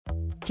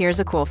Here's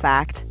a cool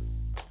fact.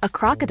 A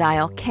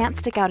crocodile can't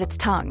stick out its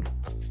tongue.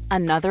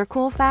 Another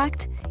cool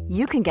fact,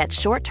 you can get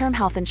short-term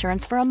health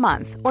insurance for a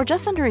month or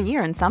just under a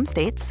year in some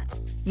states.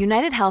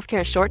 United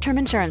Healthcare short-term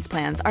insurance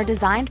plans are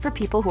designed for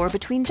people who are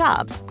between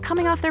jobs,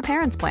 coming off their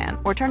parents' plan,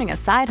 or turning a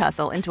side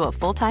hustle into a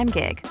full-time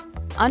gig.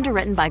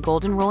 Underwritten by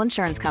Golden Rule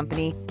Insurance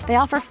Company, they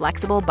offer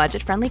flexible,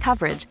 budget-friendly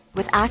coverage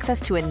with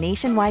access to a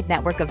nationwide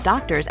network of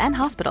doctors and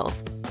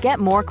hospitals. Get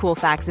more cool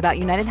facts about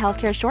United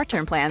Healthcare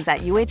short-term plans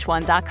at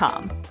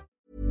uh1.com.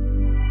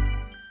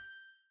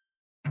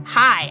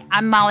 Hi,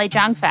 I'm Molly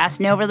Jong-Fast,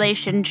 no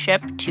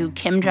relationship to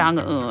Kim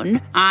Jong-un.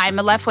 I'm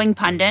a left-wing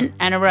pundit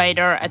and a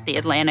writer at The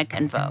Atlantic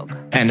and Vogue.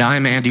 And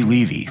I'm Andy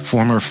Levy,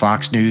 former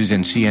Fox News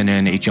and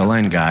CNN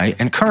HLN guy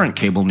and current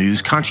cable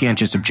news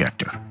conscientious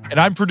objector. And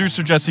I'm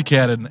producer Jesse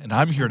Cannon, and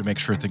I'm here to make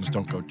sure things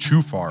don't go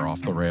too far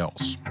off the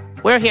rails.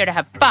 We're here to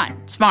have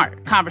fun,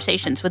 smart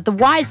conversations with the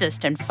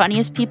wisest and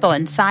funniest people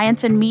in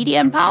science and media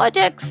and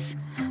politics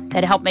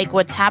that help make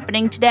what's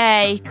happening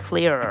today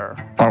clearer.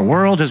 Our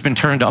world has been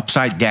turned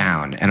upside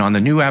down, and on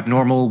the new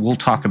Abnormal, we'll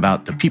talk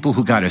about the people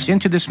who got us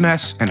into this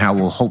mess and how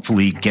we'll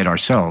hopefully get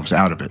ourselves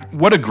out of it.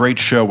 What a great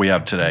show we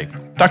have today.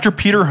 Dr.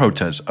 Peter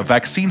Hotez, a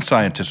vaccine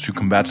scientist who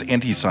combats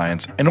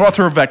anti-science and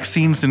author of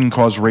Vaccines Didn't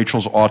Cause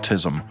Rachel's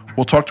Autism,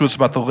 will talk to us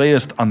about the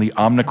latest on the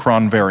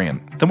Omicron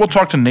variant. Then we'll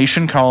talk to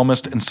Nation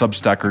columnist and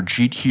Substacker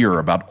Jeet Heer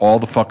about all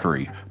the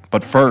fuckery.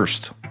 But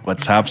first,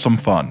 let's have some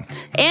fun.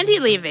 Andy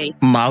Levy.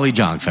 Molly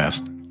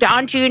Jong-Fast.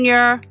 Don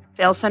Jr.,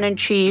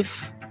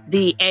 Failson-in-Chief,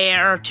 the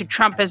heir to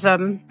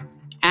Trumpism,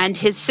 and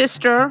his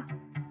sister,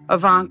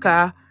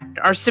 Ivanka,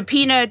 are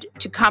subpoenaed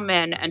to come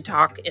in and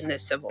talk in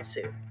this civil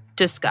suit.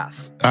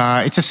 Discuss.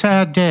 It's a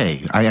sad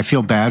day. I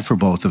feel bad for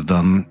both of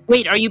them.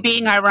 Wait, are you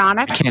being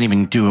ironic? I can't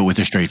even do it with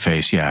a straight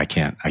face. Yeah, I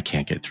can't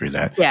get through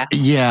that.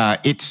 Yeah,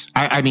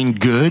 I mean,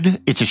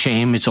 good. It's a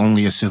shame it's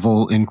only a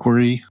civil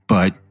inquiry,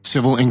 but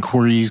civil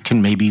inquiries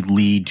can maybe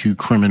lead to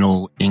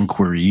criminal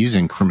inquiries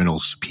and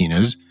criminal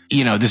subpoenas.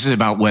 You know, this is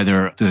about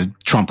whether the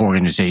Trump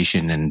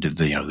organization and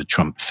the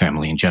Trump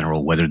family in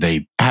general, whether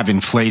they have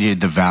inflated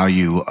the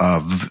value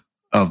of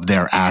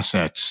their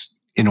assets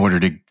in order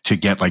to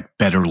get like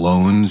better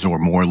loans or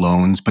more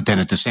loans, but then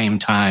at the same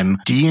time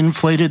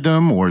de-inflated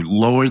them or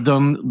lowered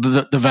them,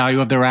 the value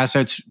of their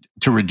assets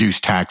to reduce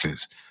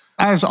taxes.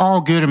 As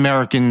all good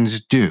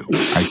Americans do,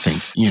 I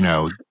think,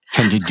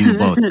 tend to do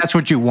both. That's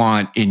what you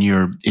want in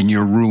your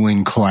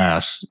ruling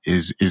class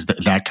is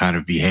that kind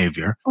of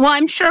behavior. Well,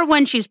 I'm sure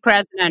when she's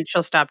president,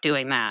 she'll stop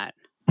doing that.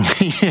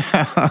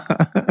 Yeah.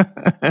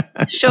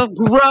 She'll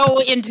grow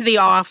into the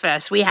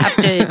office. We have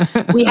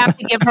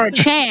to give her a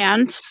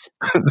chance,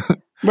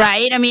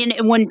 right? I mean,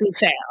 it wouldn't be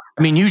fair.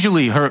 I mean,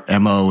 usually her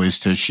MO is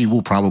she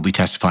will probably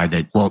testify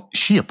that, well,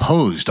 she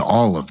opposed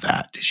all of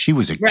that. She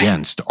was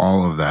against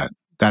all of that.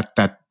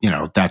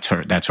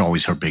 That's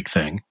always her big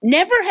thing.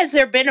 Never has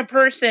there been a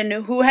person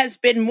who has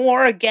been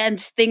more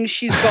against things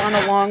she's gone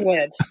along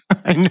with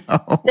I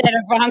know. than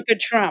Ivanka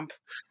Trump.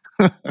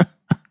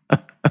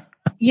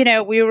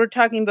 We were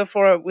talking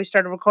before we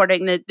started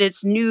recording that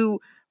this new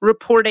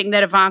reporting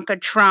that Ivanka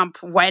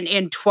Trump went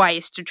in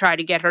twice to try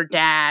to get her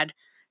dad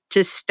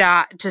to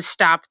stop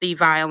the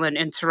violent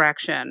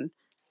insurrection.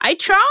 I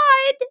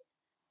tried.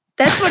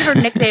 That's what her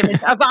nickname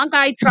is. Ivanka,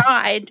 I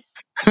tried.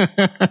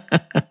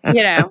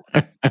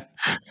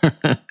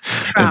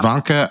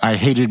 Ivanka, I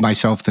hated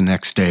myself the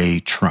next day,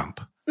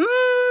 Trump.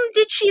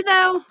 Did she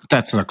though?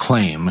 That's the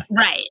claim.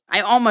 Right.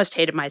 I almost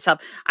hated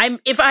myself.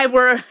 If I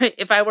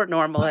were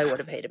normal, I would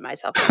have hated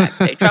myself the next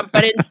day, Trump.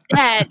 But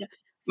instead,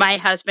 my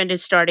husband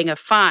is starting a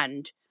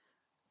fund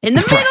in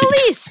the Middle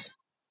East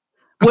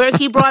where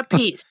he brought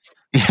peace.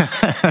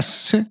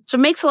 Yes. So it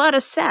makes a lot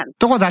of sense.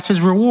 Well, that's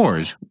his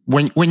reward.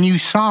 When you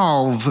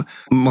solve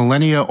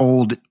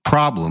millennia-old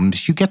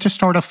problems, you get to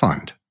start a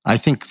fund. I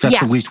think that's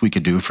the least we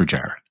could do for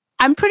Jared.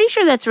 I'm pretty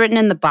sure that's written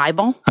in the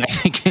Bible. I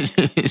think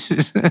it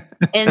is.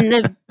 In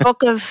the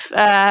book of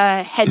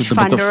hedge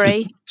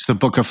fundery. It's the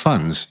book of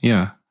funds,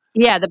 yeah.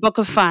 Yeah, the book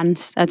of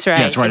funds. That's right.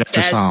 Yeah, it's right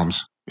after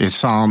Psalms. It's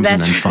Psalms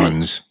and then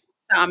funds.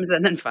 Psalms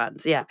and then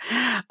funds, yeah.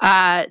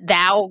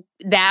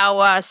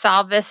 Thou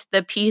solvest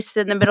the peace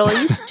in the Middle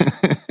East.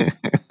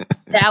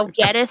 Thou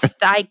gettest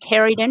thy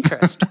carried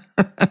interest.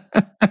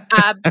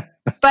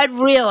 But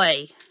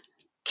really,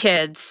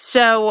 kids,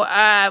 so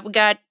we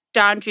got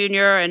Don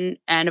Jr. and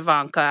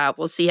Ivanka.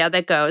 We'll see how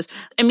that goes.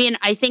 I mean,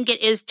 I think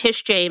it is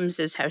Tish James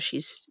is how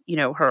she's,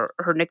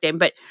 her nickname,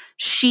 but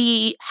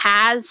she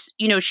has,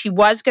 she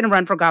was going to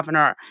run for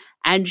governor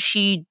and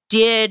she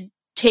did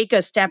take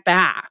a step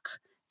back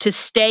to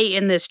stay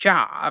in this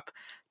job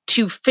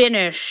to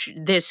finish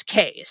this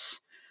case,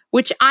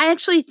 which I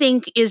actually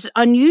think is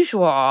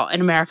unusual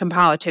in American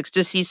politics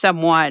to see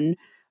someone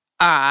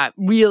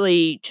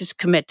really just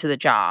commit to the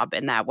job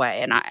in that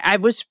way. And I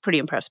was pretty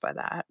impressed by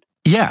that.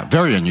 Yeah,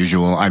 very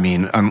unusual. I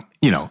mean,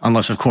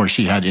 unless of course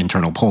she had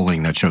internal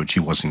polling that showed she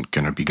wasn't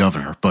going to be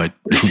governor, but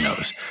who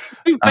knows?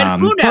 But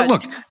who knows? But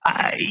look,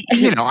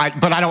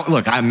 but I don't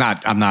look. I'm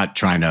not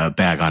trying to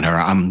bag on her.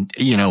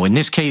 In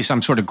this case,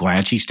 I'm sort of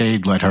glad she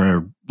stayed. Let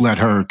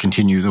her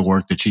continue the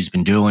work that she's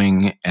been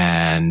doing,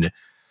 and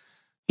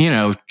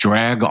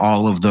drag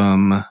all of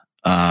them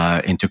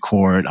into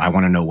court. I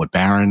want to know what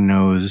Barron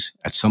knows.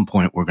 At some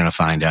point, we're going to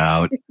find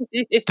out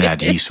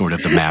that he's sort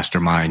of the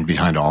mastermind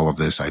behind all of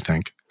this, I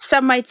think.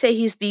 Some might say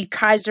he's the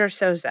Kaiser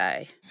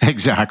Soze.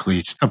 Exactly.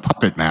 It's the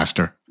puppet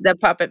master. The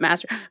puppet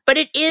master. But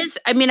it is,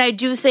 I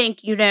do think,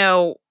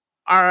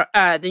 our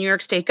the New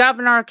York State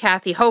governor,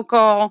 Kathy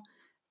Hochul,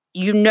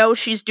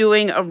 she's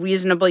doing a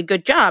reasonably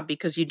good job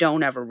because you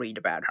don't ever read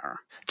about her.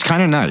 It's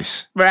kind of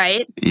nice.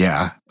 Right?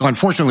 Yeah.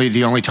 Unfortunately,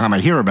 the only time I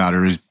hear about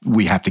her is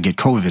we have to get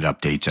COVID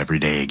updates every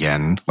day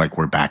again, like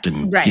we're back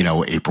in,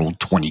 April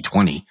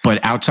 2020.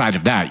 But outside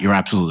of that, you're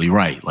absolutely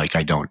right. Like,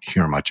 I don't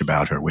hear much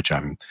about her, which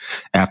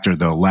after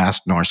the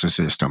last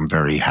narcissist, I'm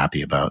very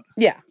happy about.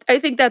 Yeah. I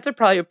think that's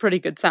probably a pretty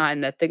good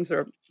sign that things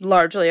are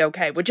largely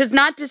okay, which is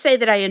not to say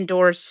that I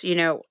endorse,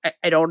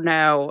 I don't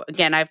know.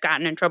 Again, I've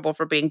gotten in trouble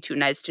for being too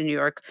nice to New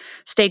York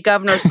State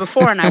governors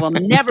before, and I will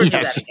never do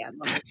that again.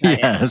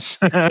 Yes.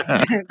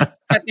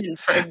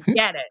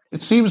 Forget it.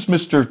 It seems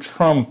Mr.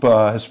 Trump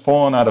has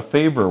fallen out of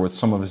favor with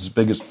some of his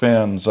biggest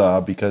fans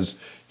because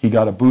he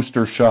got a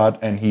booster shot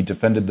and he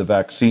defended the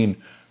vaccine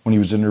when he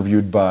was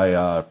interviewed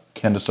by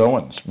Candace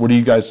Owens. What are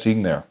you guys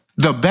seeing there?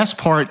 The best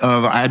part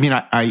of,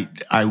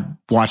 I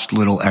watched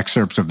little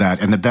excerpts of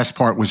that, and the best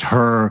part was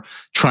her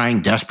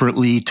trying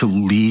desperately to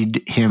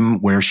lead him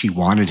where she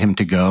wanted him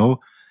to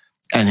go,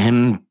 and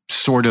him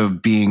sort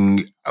of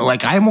being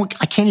like, I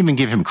can't even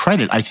give him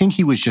credit. I think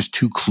he was just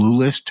too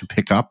clueless to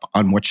pick up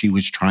on what she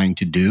was trying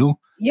to do.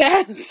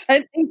 Yes,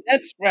 I think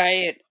that's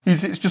right.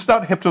 He's just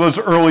not hip to those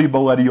early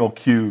millennial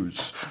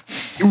cues.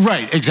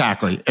 Right,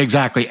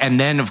 exactly. And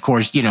then, of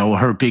course,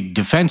 her big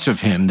defense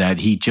of him that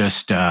he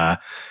just...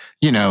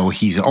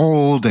 he's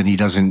old and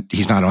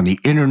he's not on the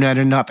internet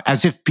enough,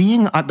 as if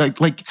being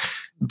like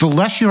the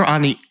less you're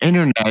on the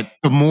internet,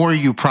 the more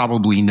you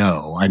probably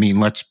know. I mean,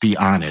 let's be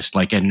honest.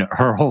 Like, and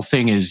her whole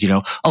thing is,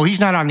 he's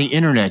not on the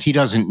internet. He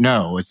doesn't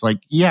know. It's like,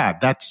 yeah,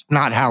 that's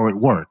not how it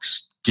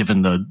works,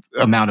 given the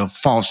amount of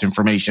false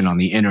information on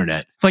the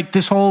internet. Like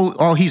this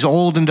whole, he's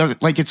old and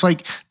doesn't, like, it's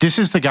like, this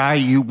is the guy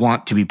you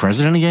want to be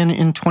president again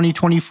in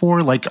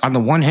 2024. Like, on the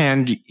one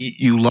hand,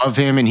 you love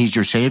him and he's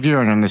your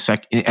savior. And on the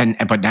second,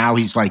 but now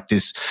he's like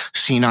this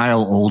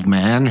senile old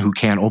man who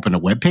can't open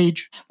a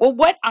webpage. Well,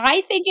 what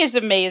I think is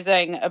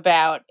amazing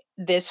about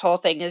this whole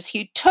thing is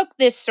he took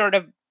this sort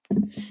of,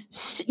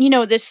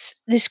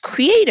 this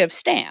creative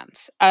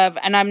stance of,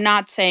 and I'm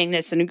not saying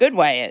this in a good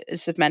way,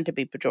 it's meant to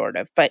be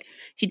pejorative, but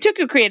he took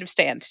a creative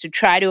stance to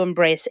try to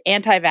embrace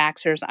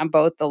anti-vaxxers on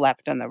both the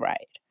left and the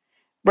right.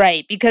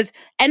 Right. Because,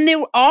 and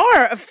there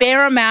are a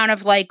fair amount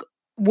of like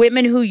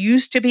women who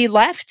used to be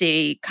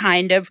lefty,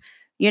 kind of,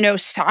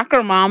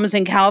 soccer moms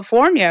in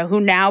California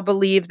who now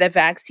believe that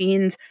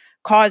vaccines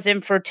cause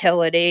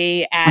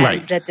infertility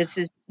and that this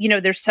is,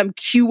 there's some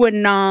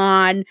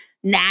QAnon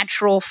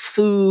natural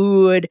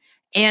food,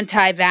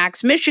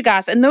 anti-vax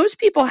mishigas, and those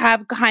people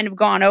have kind of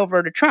gone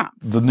over to Trump.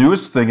 The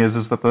newest thing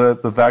is that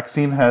the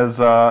vaccine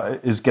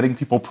is getting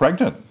people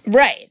pregnant.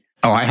 Right.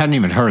 Oh, I hadn't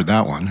even heard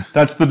that one.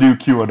 That's the new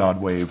QAnon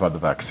wave on the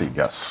vaccine,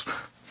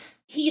 yes.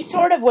 He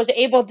sort of was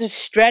able to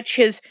stretch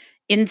his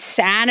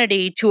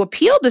insanity to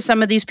appeal to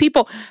some of these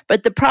people,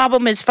 but the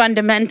problem is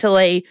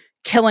fundamentally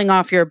killing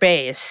off your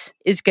base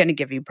is going to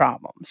give you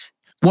problems.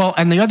 Well,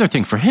 and the other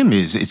thing for him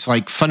is it's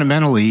like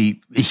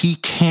fundamentally he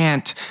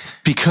can't,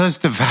 because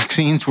the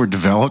vaccines were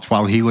developed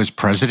while he was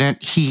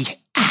president, he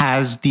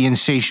has the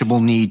insatiable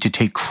need to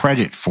take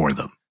credit for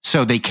them.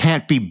 So they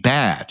can't be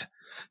bad.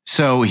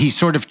 So he's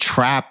sort of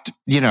trapped,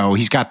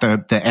 he's got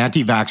the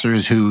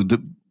anti-vaxxers who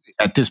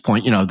at this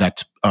point,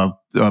 that's a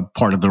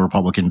part of the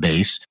Republican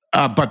base.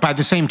 But by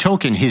the same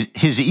token,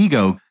 his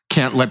ego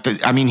can't let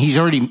he's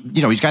already,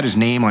 he's got his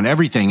name on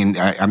everything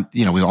and,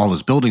 with all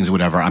his buildings or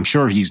whatever. I'm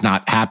sure he's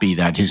not happy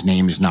that his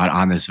name is not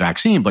on this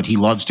vaccine, but he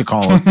loves to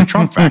call it the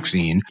Trump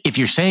vaccine. If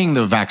you're saying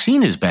the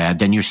vaccine is bad,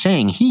 then you're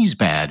saying he's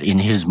bad in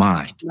his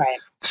mind. Right.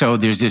 So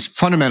there's this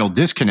fundamental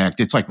disconnect.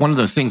 It's like one of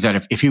those things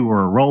that if he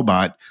were a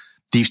robot,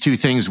 these two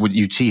things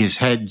you'd see his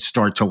head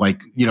start to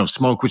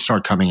smoke would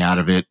start coming out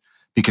of it,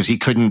 because he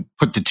couldn't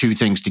put the two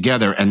things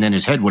together, and then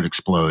his head would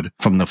explode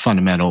from the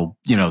fundamental,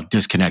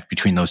 disconnect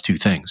between those two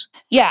things.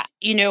 Yeah.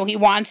 He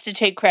wants to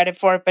take credit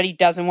for it, but he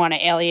doesn't want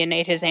to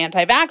alienate his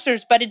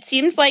anti-vaxxers. But it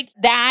seems like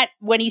that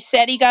when he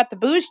said he got the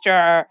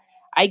booster,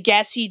 I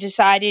guess he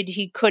decided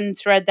he couldn't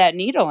thread that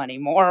needle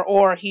anymore,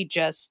 or he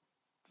just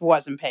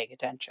wasn't paying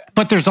attention.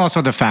 But there's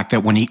also the fact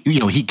that when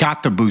he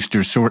got the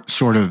booster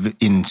sort of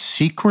in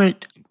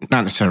secret,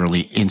 not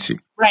necessarily in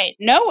secret. Right.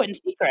 No, in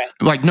secret.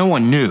 Like no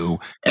one knew.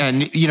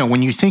 And,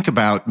 when you think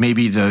about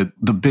maybe the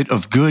bit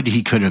of good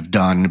he could have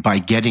done by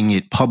getting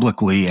it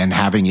publicly and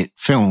having it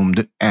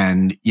filmed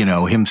and,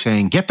 him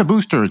saying, get the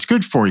booster, it's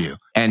good for you.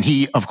 And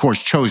he, of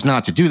course, chose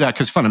not to do that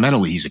because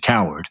fundamentally he's a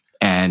coward.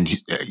 And,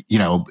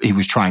 he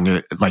was trying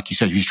to, like you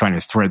said, he was trying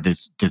to thread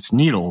this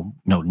needle,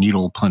 no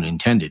needle pun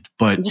intended,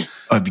 but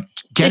of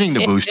getting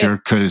the booster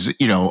because,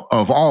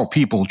 of all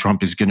people,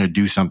 Trump is going to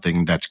do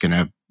something that's going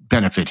to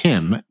benefit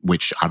him,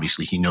 which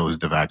obviously he knows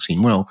the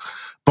vaccine will,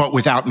 but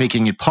without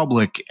making it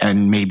public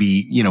and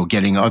maybe,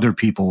 getting other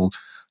people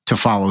to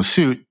follow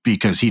suit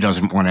because he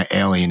doesn't want to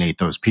alienate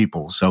those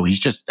people. So he's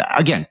just,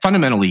 again,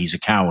 fundamentally, he's a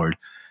coward.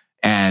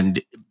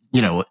 And,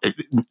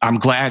 I'm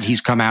glad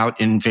he's come out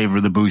in favor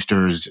of the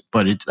boosters,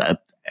 but it,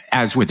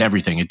 as with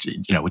everything,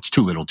 it's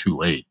too little too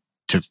late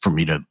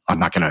I'm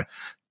not going to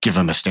give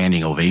him a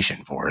standing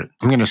ovation for it.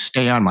 I'm going to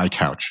stay on my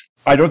couch.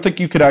 I don't think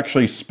you could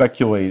actually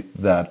speculate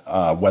that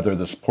whether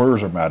the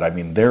supporters are mad. I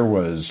mean, there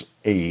was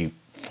a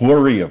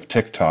flurry of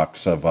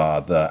TikToks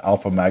of the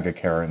Alpha MAGA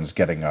Karens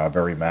getting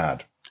very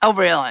mad. Oh,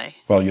 really?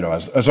 Well,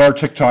 as our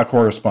TikTok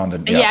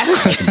correspondent,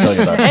 yes, I can tell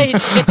you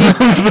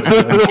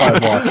that.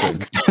 I'm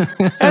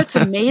watching. That's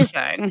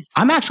amazing.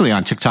 I'm actually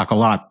on TikTok a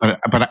lot,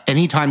 but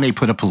anytime they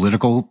put a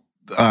political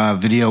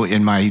video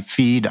in my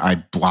feed, I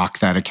block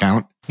that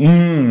account. So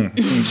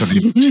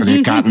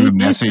they've gotten the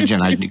message,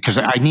 and because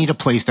I need a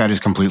place that is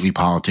completely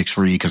politics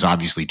free, because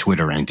obviously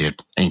Twitter ain't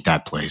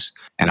that place,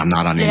 and I'm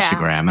not on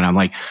Instagram, and I'm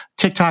like,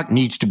 TikTok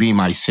needs to be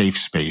my safe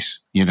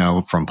space,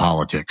 from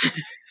politics.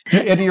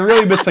 And you're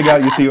really missing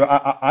out. You see,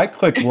 I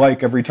click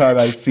like every time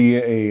I see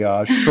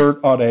a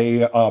shirt on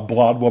a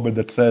blonde woman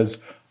that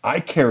says, I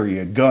carry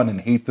a gun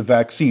and hate the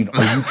vaccine.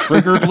 Are you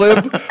triggered,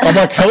 Lib? I'm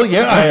like, hell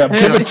yeah, I am.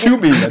 Give it to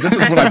me. This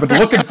is what I've been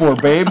looking for,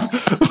 babe.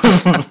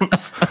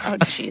 Oh,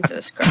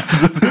 Jesus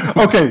Christ.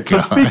 Okay, so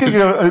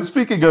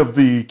speaking of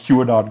the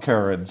QAnon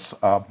Karens,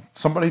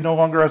 somebody no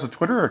longer has a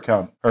Twitter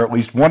account, or at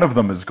least one of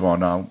them is gone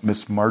now,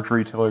 Miss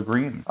Marjorie Taylor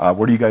Greene.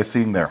 What are you guys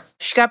seeing there?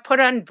 She got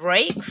put on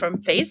break from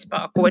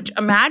Facebook, which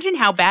imagine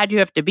how bad you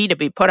have to be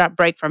put on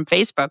break from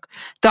Facebook,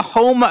 the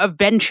home of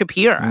Ben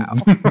Shapiro.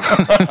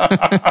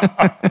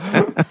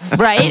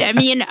 Right? I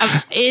mean,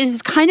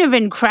 it's kind of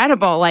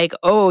incredible. Like,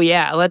 oh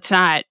yeah, let's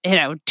not,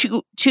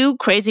 too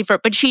crazy for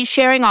it. But she's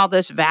sharing all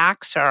this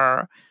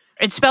Vaxxer.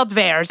 It's spelled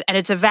VAERS, and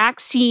it's a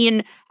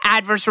vaccine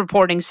adverse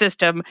reporting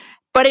system.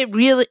 But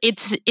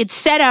it's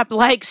set up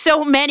like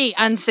so many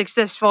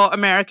unsuccessful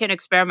American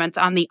experiments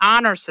on the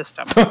honor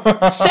system.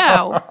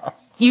 So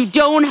you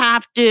don't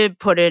have to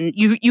put in,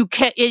 you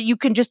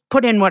can just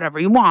put in whatever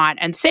you want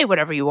and say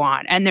whatever you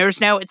want. And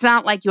it's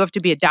not like you have to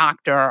be a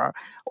doctor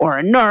or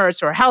a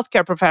nurse or a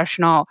healthcare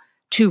professional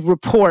to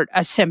report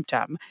a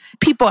symptom.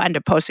 People end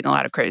up posting a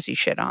lot of crazy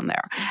shit on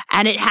there.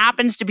 And it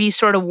happens to be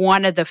sort of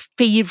one of the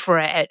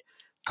favorite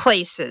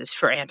places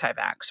for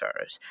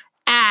anti-vaxxers.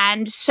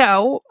 And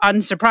so,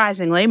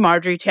 unsurprisingly,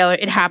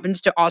 it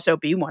happens to also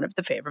be one of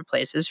the favorite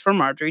places for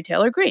Marjorie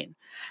Taylor Greene.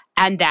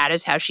 And that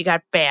is how she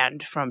got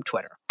banned from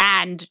Twitter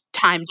and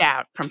timed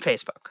out from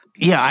Facebook.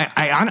 Yeah,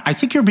 I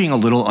think you're being a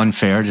little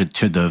unfair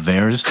to the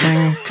VAERS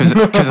thing, because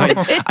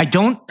I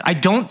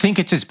don't think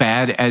it's as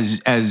bad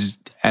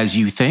as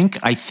you think.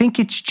 I think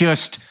it's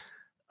just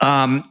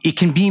it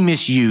can be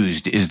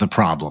misused is the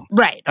problem.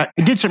 Right. I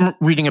did some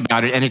reading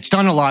about it, and it's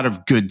done a lot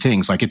of good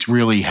things. Like it's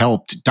really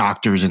helped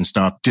doctors and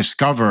stuff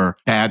discover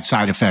bad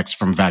side effects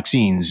from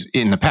vaccines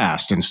in the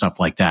past and stuff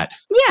like that.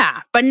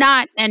 Yeah, but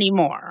not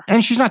anymore.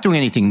 And she's not doing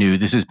anything new.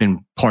 This has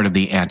been part of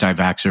the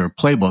anti-vaxxer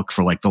playbook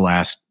for like the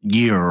last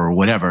year or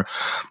whatever.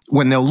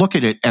 When they'll look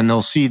at it and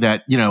they'll see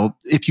that,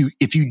 if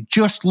you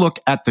just look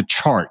at the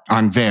chart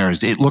on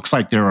VAERS, it looks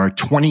like there are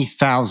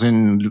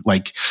 20,000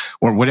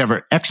 or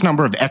whatever X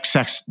number of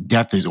excess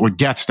deaths or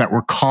deaths that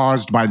were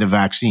caused by the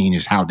vaccine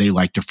is how they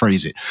like to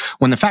phrase it.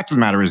 When the fact of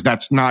the matter is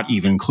that's not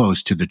even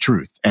close to the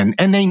truth. And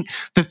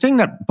the thing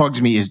that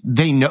bugs me is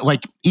they know,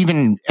 like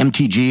even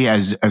MTG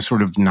as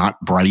sort of not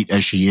bright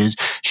as she is,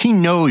 she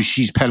knows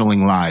she's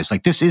peddling lies.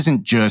 Like this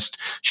isn't just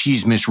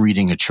she's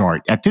misreading a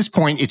chart. At this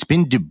point, it's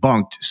been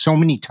debunked so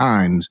many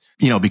times,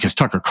 because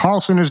Tucker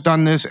Carlson has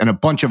done this and a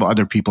bunch of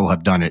other people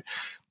have done it.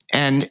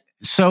 And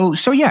so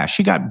yeah,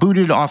 she got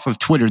booted off of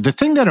Twitter. The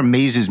thing that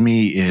amazes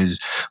me is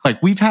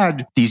we've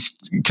had these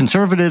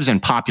conservatives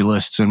and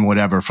populists and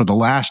whatever for the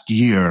last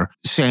year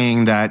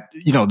saying that,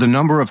 the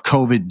number of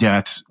COVID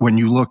deaths when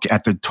you look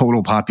at the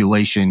total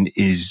population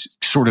is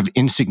sort of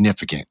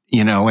insignificant,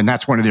 and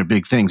that's one of their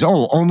big things.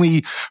 Oh,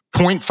 only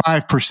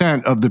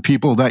 0.5% of the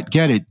people that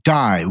get it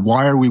die.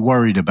 Why are we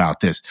worried about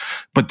this?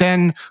 But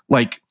then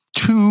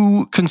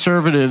two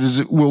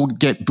conservatives will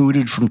get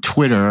booted from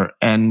Twitter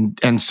and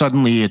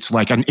suddenly it's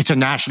it's a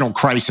national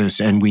crisis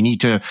and we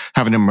need to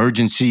have an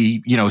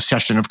emergency,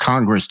 session of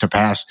Congress to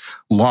pass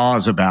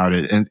laws about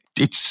it. And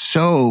it's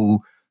so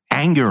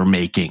anger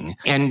making.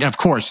 And of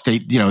course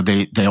they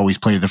always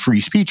play the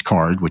free speech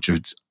card, which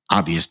is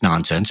obvious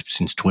nonsense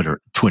since Twitter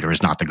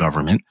is not the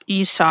government.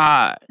 You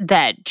saw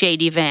that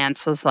JD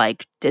Vance was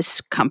like,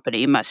 this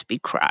company must be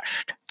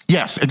crushed.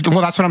 Yes.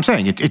 Well, that's what I'm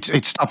saying.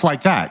 It's stuff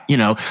like that.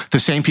 The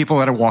same people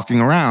that are walking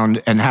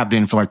around and have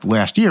been for like the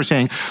last year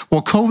saying,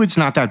 well, COVID's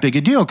not that big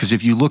a deal because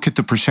if you look at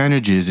the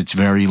percentages, it's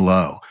very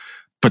low.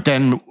 But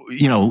then,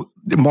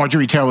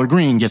 Marjorie Taylor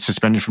Greene gets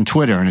suspended from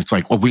Twitter and it's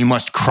like, well, we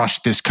must crush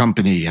this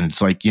company. And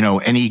it's like,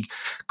 any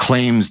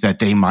claims that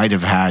they might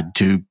have had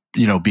to,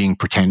 being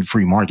pretend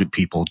free market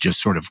people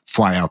just sort of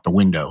fly out the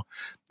window.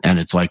 And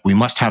it's like, we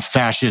must have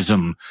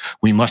fascism.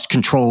 We must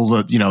control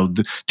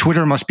the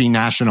Twitter must be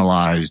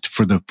nationalized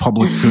for the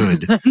public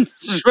good.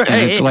 Right.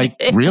 And it's like,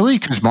 really?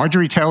 Because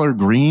Marjorie Taylor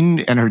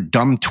Greene and her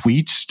dumb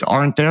tweets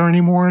aren't there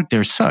anymore?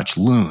 They're such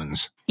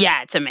loons.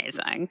 Yeah, it's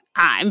amazing.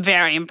 I'm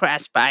very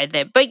impressed by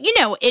that. But,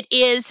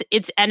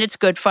 it's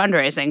good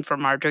fundraising for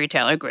Marjorie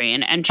Taylor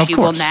Greene. And she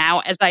will now,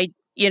 as I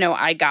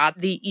got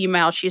the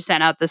email she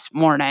sent out this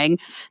morning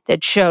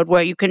that showed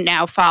where you can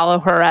now follow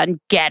her on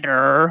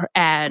Getter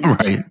and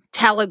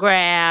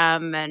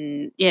Telegram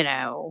and,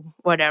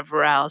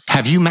 whatever else.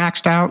 Have you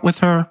maxed out with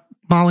her,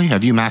 Molly?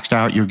 Have you maxed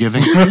out your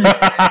giving?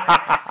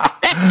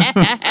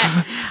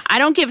 I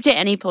don't give to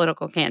any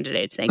political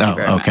candidates. Thank you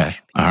very much. Okay.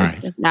 All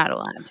right. Not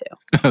allowed to.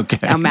 Okay.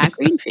 Now, Matt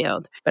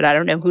Greenfield, but I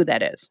don't know who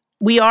that is.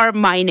 We are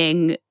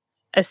mining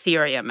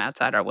Ethereum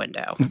outside our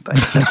window. But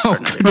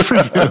good for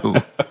you.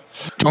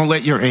 Don't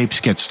let your apes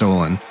get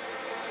stolen.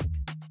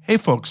 Hey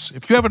folks,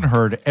 if you haven't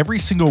heard, every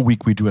single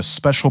week we do a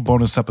special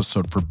bonus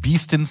episode for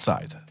Beast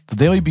Inside, the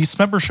Daily Beast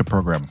membership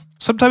program.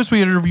 Sometimes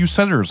we interview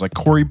senators like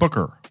Cory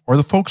Booker, or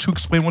the folks who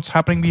explain what's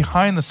happening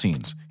behind the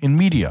scenes in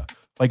media,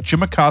 like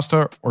Jim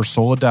Acosta or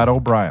Soledad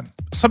O'Brien.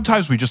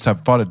 Sometimes we just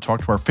have fun and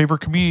talk to our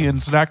favorite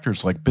comedians and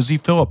actors like Busy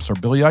Phillips or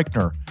Billy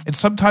Eichner. And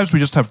sometimes we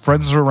just have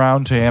friends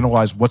around to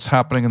analyze what's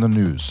happening in the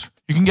news.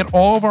 You can get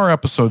all of our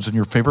episodes in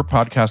your favorite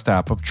podcast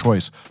app of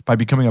choice by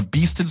becoming a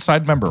Beast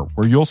Inside member,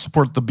 where you'll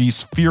support the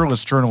Beast's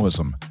fearless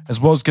journalism, as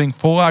well as getting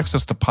full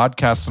access to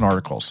podcasts and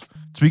articles.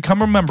 To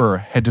become a member,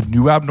 head to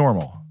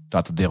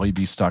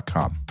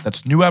newabnormal.thedailybeast.com.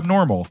 That's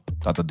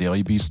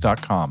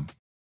newabnormal.thedailybeast.com.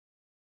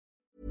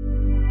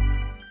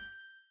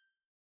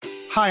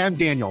 Hi, I'm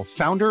Daniel,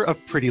 founder of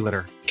Pretty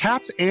Litter.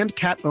 Cats and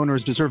cat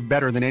owners deserve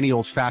better than any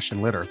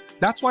old-fashioned litter.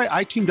 That's why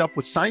I teamed up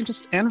with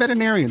scientists and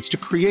veterinarians to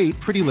create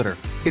Pretty Litter.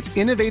 Its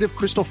innovative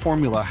crystal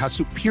formula has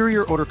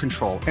superior odor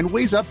control and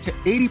weighs up to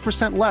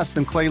 80% less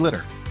than clay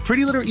litter.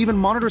 Pretty Litter even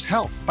monitors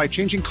health by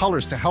changing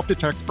colors to help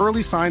detect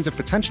early signs of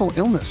potential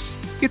illness.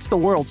 It's the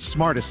world's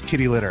smartest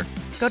kitty litter.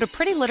 Go to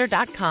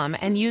prettylitter.com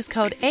and use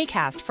code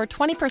ACAST for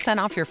 20%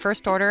 off your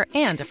first order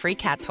and a free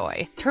cat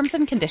toy. Terms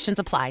and conditions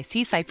apply.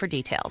 See site for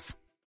details.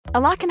 A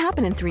lot can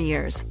happen in 3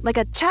 years, like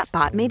a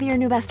chatbot may be your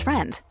new best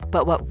friend.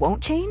 But what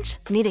won't change?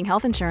 Needing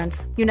health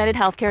insurance. United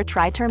Healthcare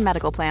Tri-Term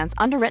Medical Plans,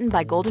 underwritten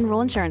by Golden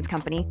Rule Insurance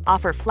Company,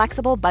 offer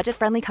flexible,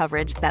 budget-friendly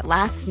coverage that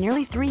lasts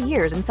nearly 3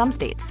 years in some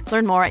states.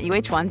 Learn more at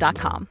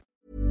uh1.com.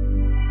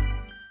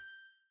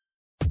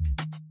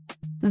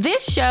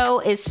 This show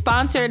is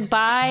sponsored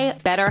by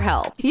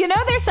BetterHelp.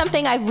 There's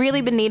something I've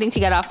really been needing to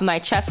get off of my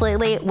chest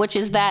lately, which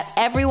is that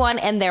everyone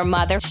and their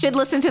mother should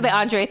listen to the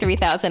Andre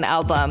 3000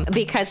 album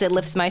because it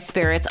lifts my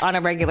spirits on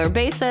a regular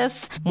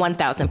basis,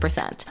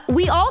 1000%.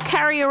 We all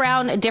carry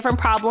around different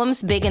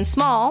problems, big and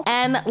small,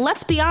 and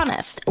let's be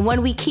honest,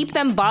 when we keep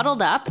them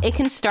bottled up, it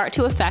can start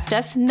to affect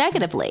us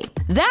negatively.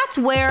 That's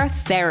where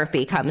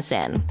therapy comes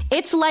in.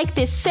 It's like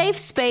this safe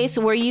space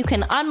where you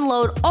can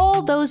unload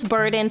all those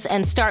burdens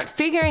and start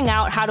figuring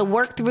out how to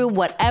work through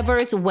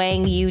whatever's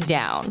weighing you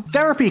down.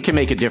 Therapy can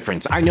make a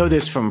difference. I know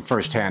this from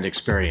firsthand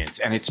experience,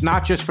 and it's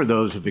not just for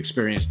those who've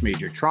experienced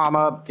major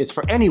trauma. It's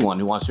for anyone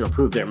who wants to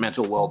improve their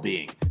mental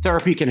well-being.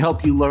 Therapy can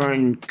help you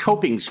learn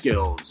coping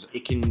skills.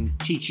 It can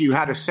teach you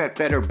how to set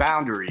better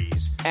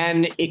boundaries,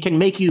 and it can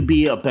make you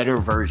be a better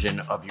version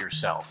of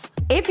yourself.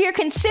 If you're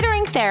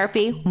considering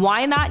therapy,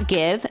 why not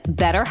give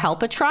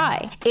BetterHelp a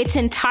try? It's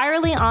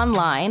entirely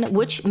online,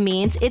 which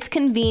means it's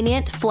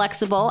convenient,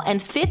 flexible,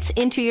 and fits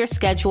into your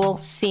schedule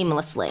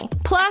seamlessly.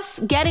 Plus,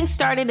 getting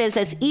started is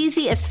as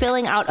easy as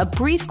filling out a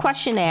brief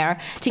questionnaire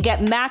to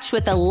get matched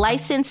with a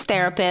licensed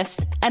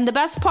therapist. And the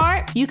best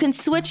part, you can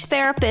switch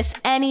therapists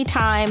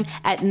anytime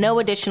at no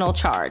additional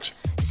charge.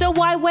 So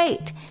why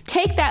wait?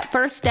 Take that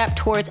first step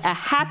towards a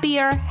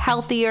happier,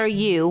 healthier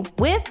you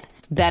with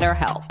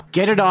BetterHelp.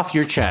 Get it off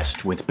your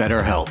chest with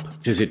BetterHelp.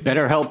 Visit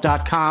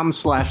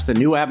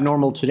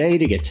BetterHelp.com/thenewabnormal today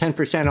to get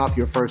 10% off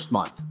your first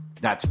month.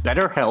 That's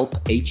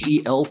BetterHelp,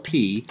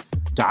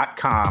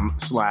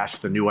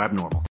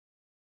 HELP.com/thenewabnormal.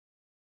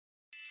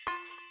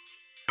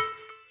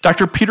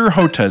 Dr. Peter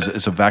Hotez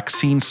is a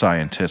vaccine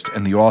scientist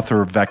and the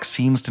author of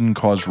Vaccines Didn't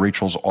Cause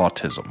Rachel's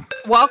Autism.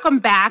 Welcome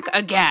back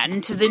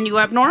again to The New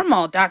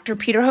Abnormal, Dr.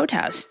 Peter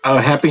Hotez. Oh,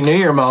 Happy New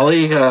Year,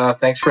 Molly.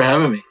 Thanks for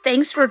having me.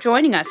 Thanks for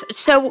joining us.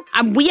 So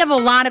we have a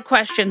lot of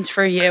questions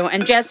for you.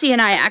 And Jesse and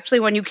I,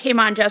 actually, when you came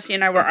on, Jesse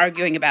and I were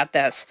arguing about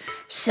this.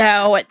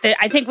 So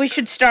I think we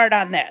should start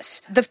on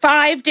this. The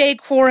 5-day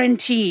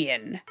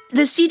quarantine.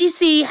 The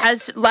CDC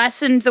has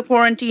lessened the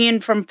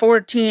quarantine from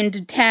 14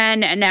 to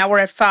 10, and now we're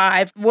at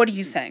 5. What do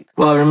you think? think?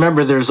 Well,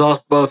 remember, there's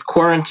both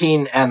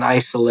quarantine and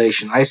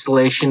isolation.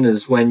 Isolation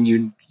is when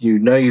you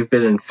know you've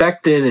been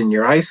infected and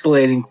you're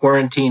isolating.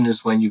 Quarantine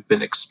is when you've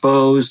been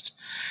exposed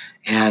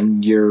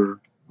and you're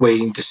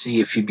waiting to see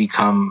if you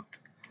become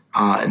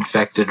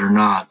infected or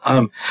not.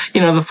 The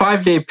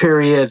 5-day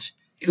period,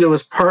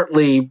 was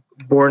partly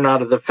born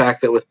out of the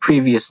fact that with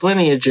previous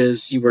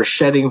lineages, you were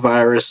shedding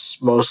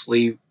virus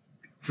mostly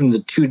from the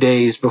 2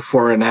 days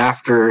before and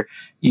after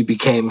you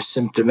became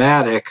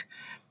symptomatic.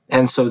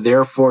 And so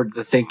therefore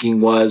the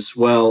thinking was,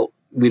 well,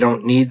 we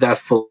don't need that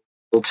full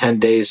 10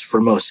 days for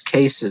most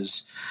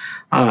cases.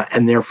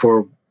 And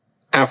therefore,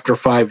 after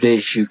 5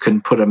 days, you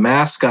can put a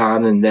mask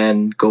on and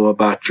then go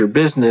about your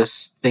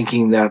business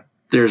thinking that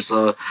there's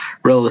a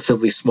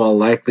relatively small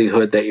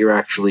likelihood that you're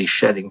actually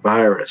shedding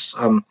virus.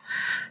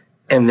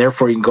 And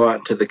therefore you can go out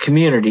into the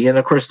community. And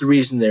of course, the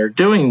reason they're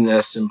doing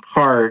this in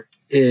part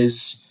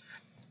is,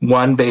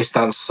 one, based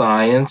on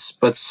science,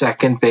 but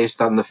second,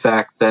 based on the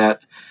fact that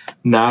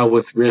now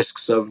with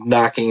risks of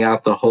knocking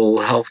out the whole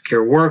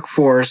healthcare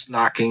workforce,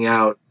 knocking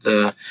out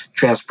the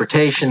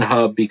transportation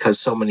hub because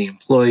so many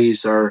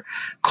employees are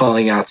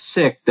calling out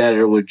sick, that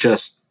it would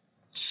just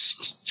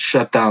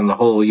shut down the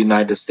whole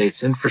United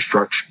States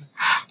infrastructure.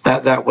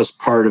 That was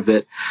part of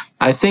it.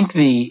 I think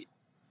I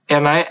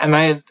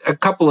had a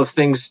couple of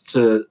things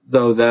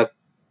that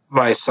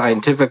my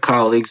scientific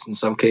colleagues, in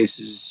some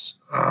cases,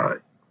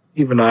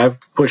 even I've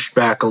pushed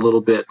back a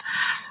little bit,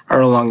 are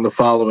along the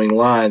following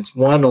lines.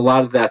 One, a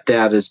lot of that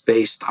data is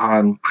based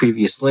on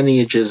previous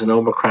lineages, and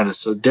Omicron is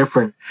so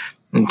different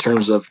in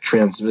terms of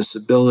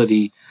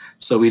transmissibility,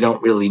 so we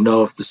don't really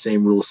know if the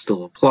same rules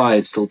still apply.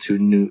 It's still too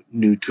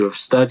new to have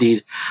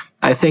studied.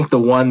 I think the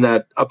one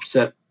that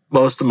upset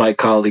most of my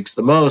colleagues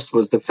the most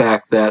was the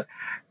fact that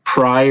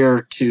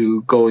prior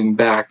to going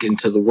back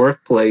into the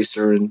workplace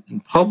or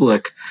in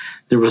public,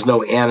 there was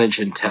no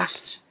antigen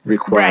test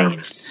requirement.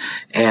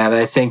 Right. And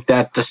I think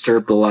that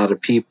disturbed a lot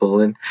of people.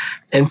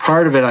 And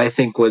part of it, I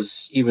think,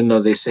 was, even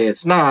though they say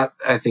it's not,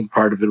 I think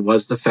part of it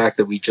was the fact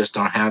that we just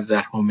don't have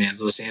those home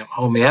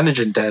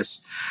antigen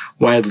tests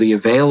widely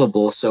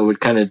available. So it would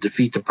kind of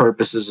defeat the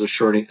purposes of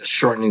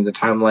shortening the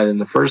timeline in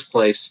the first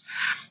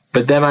place.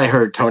 But then I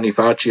heard Tony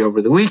Fauci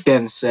over the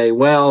weekend say,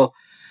 well,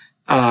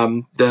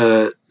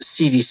 the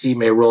CDC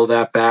may roll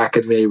that back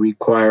and may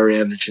require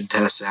antigen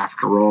tests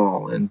after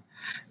all, and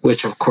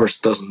which of course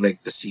doesn't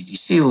make the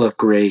CDC look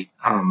great.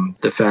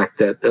 The fact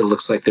that it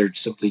looks like they're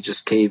simply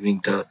just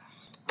caving to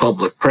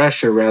public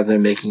pressure rather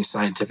than making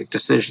scientific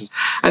decisions.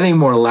 I think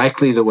more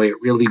likely the way it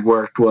really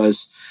worked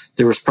was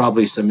there was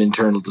probably some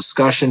internal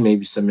discussion,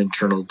 maybe some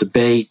internal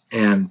debate,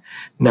 and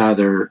now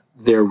they're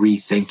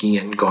rethinking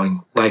it and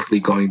likely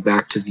going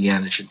back to the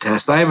antigen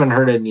test. I haven't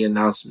heard any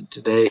announcement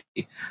today,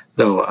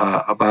 though,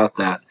 about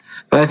that.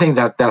 But I think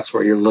that's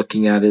what you're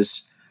looking at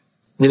is,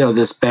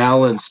 this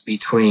balance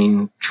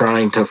between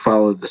trying to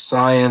follow the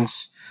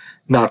science,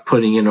 not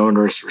putting in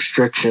onerous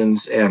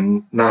restrictions,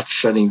 and not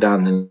shutting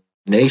down the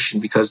nation,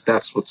 because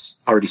that's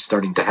what's already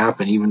starting to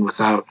happen, even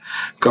without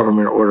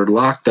government-ordered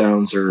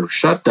lockdowns or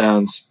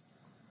shutdowns.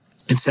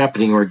 It's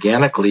happening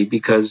organically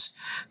because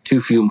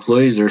too few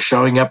employees are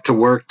showing up to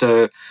work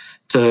to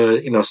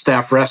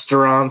staff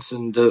restaurants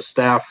and to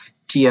staff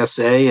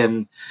TSA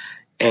and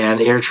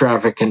air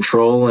traffic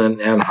control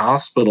and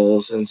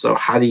hospitals. And so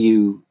how do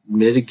you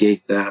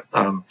mitigate that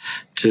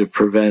to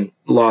prevent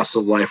loss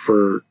of life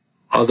for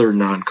other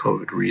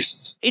non-COVID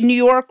reasons? In New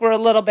York, we're a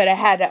little bit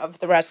ahead of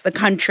the rest of the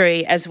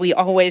country, as we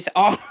always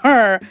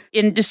are.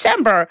 In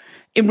December,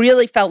 it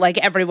really felt like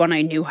everyone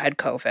I knew had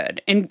COVID.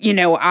 And,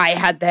 I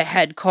had the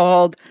head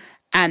cold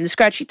and the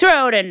scratchy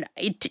throat, and,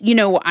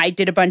 I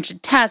did a bunch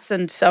of tests,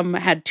 and some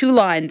had 2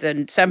 lines,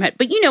 and some had,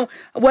 but, I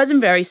wasn't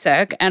very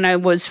sick, and I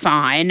was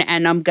fine,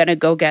 and I'm going to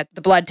go get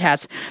the blood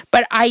test.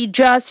 But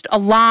a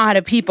lot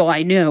of people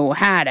I knew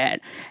had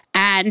it.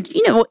 And,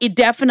 it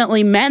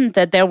definitely meant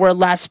that there were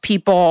less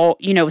people,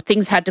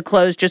 things had to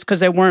close just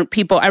because there weren't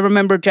people. I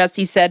remember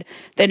Jesse said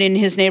that in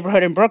his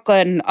neighborhood in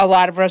Brooklyn, a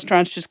lot of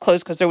restaurants just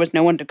closed because there was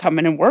no one to come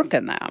in and work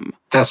in them.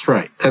 That's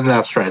right. And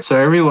that's right. So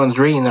everyone's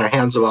wringing their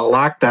hands about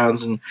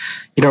lockdowns, and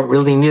you don't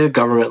really need a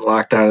government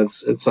lockdown.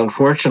 It's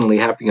unfortunately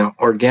happening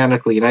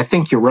organically. And I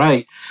think you're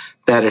right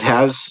that it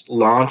has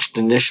launched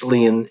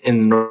initially in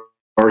the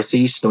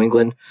Northeast, New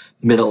England,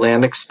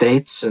 Mid-Atlantic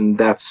states, and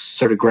that's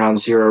sort of ground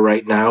zero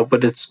right now,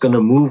 but it's going to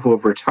move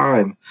over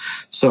time.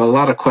 So a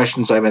lot of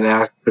questions I've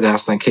been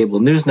asked on cable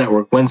news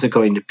network, when's it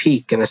going to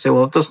peak? And I say,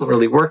 well, it doesn't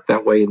really work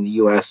that way in the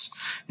U.S.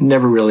 It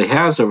never really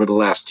has over the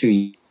last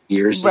 2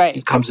 years. Right.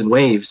 It comes in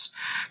waves.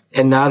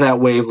 And now that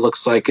wave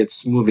looks like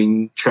it's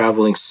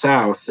traveling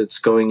south. It's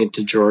going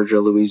into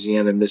Georgia,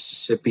 Louisiana,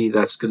 Mississippi.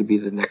 That's going to be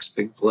the next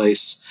big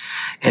place.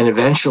 And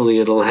eventually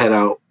it'll head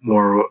out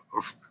more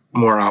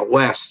out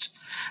west.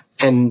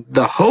 And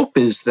the hope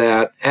is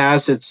that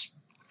as it's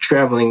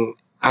traveling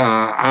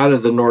out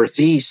of the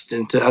Northeast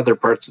into other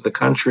parts of the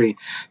country,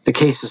 the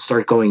cases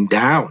start going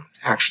down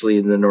actually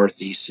in the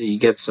Northeast. So you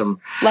get some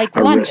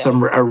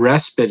a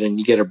respite, and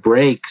you get a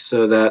break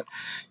so that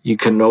you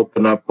can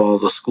open up all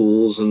the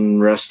schools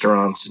and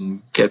restaurants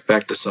and get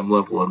back to some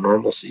level of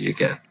normalcy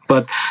again.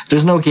 But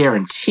there's no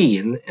guarantee.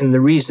 And the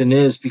reason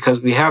is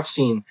because we have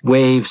seen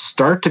waves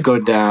start to go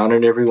down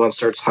and everyone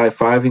starts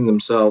high-fiving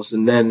themselves,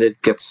 and then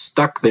it gets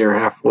stuck there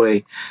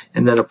halfway,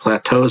 and then it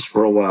plateaus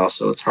for a while.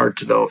 So it's hard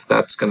to know if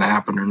that's going to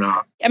happen or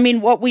not. I mean,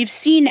 what we've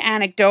seen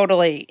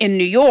anecdotally in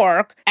New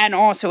York and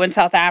also in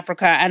South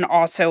Africa and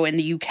also in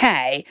the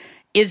UK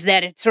is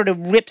that it sort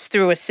of rips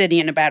through a city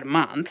in about a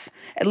month.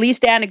 At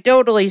least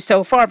anecdotally,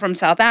 so far from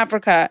South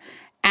Africa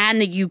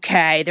and the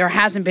UK, there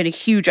hasn't been a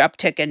huge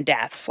uptick in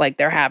deaths like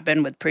there have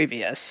been with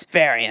previous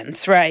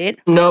variants, right?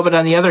 No, but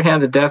on the other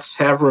hand, the deaths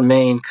have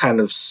remained kind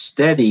of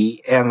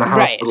steady and the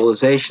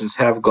hospitalizations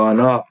have gone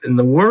up. And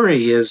the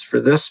worry is for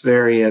this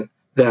variant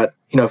that,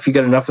 if you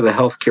get enough of the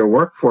healthcare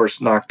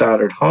workforce knocked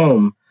out at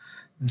home,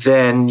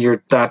 then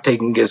you're not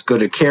taking as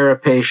good a care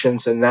of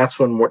patients, and that's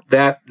when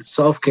that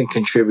itself can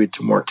contribute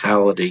to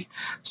mortality.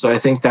 So I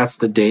think that's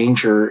the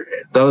danger,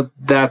 though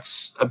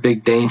that's a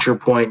big danger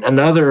point.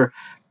 Another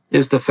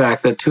is the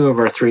fact that 2 of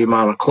our 3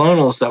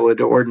 monoclonals that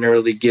would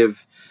ordinarily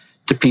give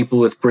to people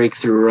with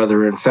breakthrough or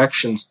other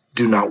infections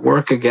do not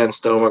work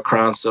against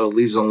Omicron, so it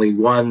leaves only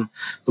one,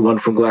 the one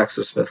from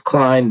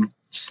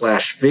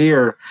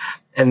GlaxoSmithKline/Vir,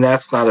 and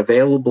that's not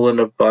available in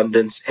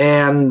abundance,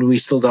 and we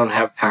still don't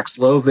have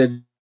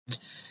Paxlovid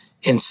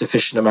in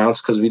sufficient amounts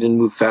because we didn't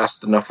move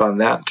fast enough on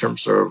that in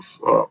terms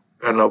of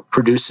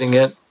producing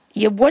it.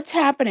 Yeah, what's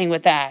happening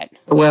with that?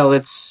 Well,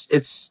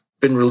 it's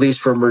been released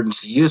for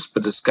emergency use,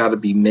 but it's got to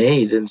be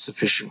made in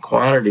sufficient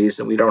quantities,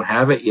 and we don't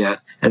have it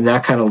yet. And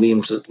that kind of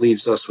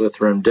leaves us with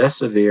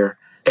remdesivir.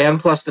 And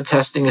plus, the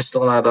testing is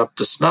still not up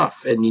to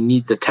snuff, and you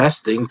need the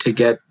testing to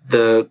get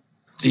the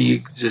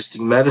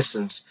existing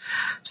medicines.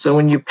 So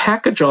when you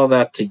package all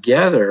that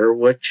together,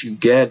 what you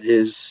get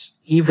is,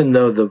 even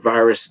though the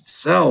virus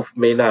itself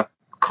may not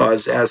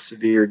cause as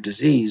severe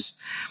disease,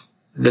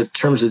 the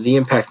terms of the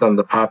impact on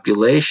the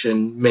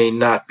population may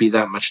not be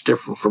that much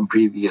different from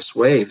previous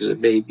waves.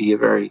 It may be a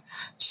very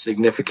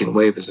significant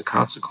wave as a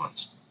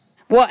consequence.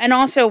 Well, and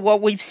also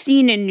what we've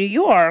seen in New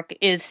York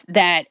is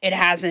that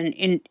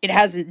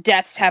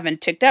deaths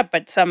haven't ticked up,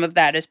 but some of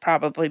that is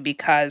probably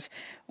because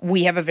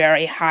we have a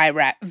very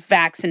high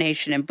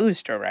vaccination and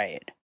booster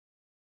rate.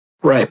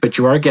 Right, but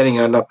you are getting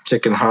an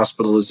uptick in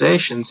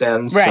hospitalizations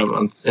and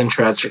some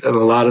tragic, and a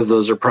lot of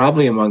those are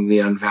probably among the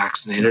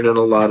unvaccinated, and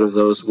a lot of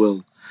those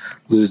will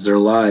lose their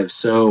lives.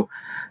 So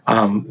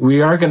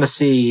we are going to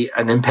see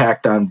an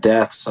impact on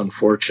deaths,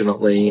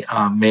 unfortunately.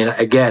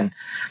 Again,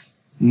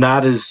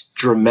 not as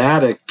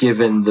dramatic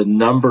given the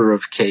number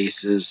of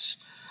cases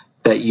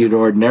that you'd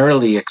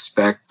ordinarily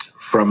expect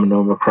from an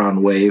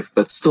Omicron wave,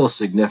 but still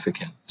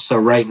significant. So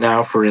right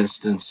now, for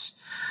instance,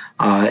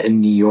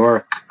 in New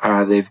York,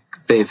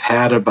 they've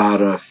had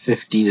about a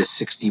 50 to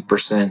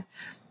 60%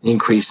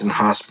 increase in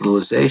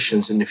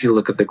hospitalizations. And if you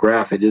look at the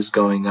graph, it is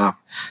going up.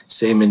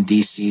 Same in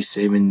DC,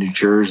 same in New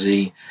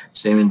Jersey,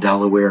 same in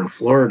Delaware, and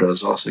Florida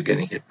is also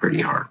getting hit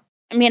pretty hard.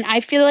 I mean, I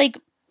feel like,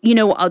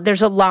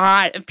 there's a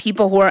lot of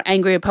people who are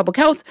angry at public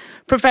health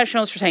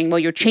professionals for saying, well,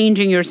 you're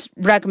changing your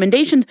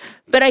recommendations.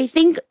 But I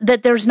think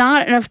that there's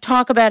not enough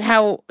talk about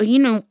how,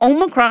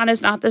 Omicron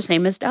is not the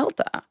same as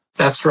Delta.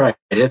 That's right.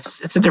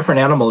 It's a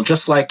different animal.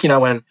 Just like,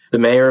 when the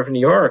mayor of New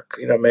York,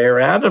 Mayor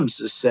Adams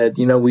has said,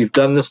 we've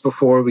done this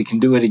before, we can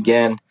do it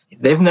again.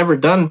 They've never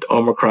done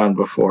Omicron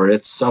before.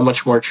 It's so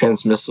much more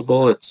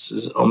transmissible.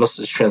 It's almost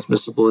as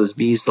transmissible as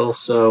measles.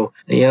 So,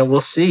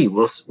 we'll see.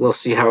 We'll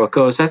see how it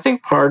goes. I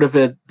think part of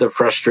it, the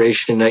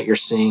frustration that you're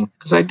seeing,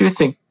 because I do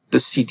think the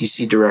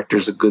CDC director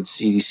is a good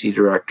CDC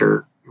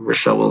director,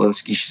 Rochelle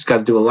Walensky. She's got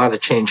to do a lot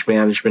of change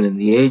management in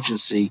the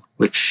agency,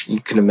 which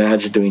you can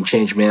imagine doing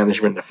change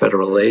management in a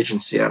federal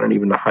agency. I don't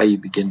even know how you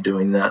begin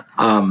doing that.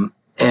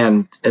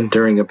 And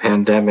during a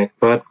pandemic,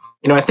 but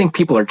I think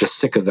people are just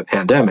sick of the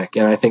pandemic,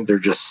 and I think they're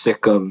just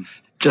sick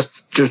of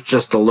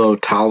just a low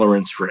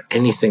tolerance for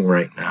anything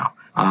right now,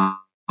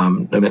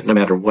 no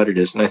matter what it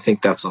is. And I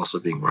think that's also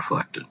being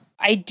reflected.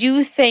 I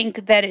do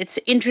think that it's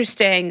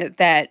interesting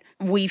that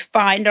we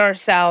find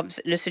ourselves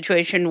in a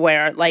situation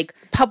where,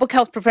 public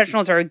health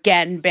professionals are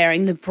again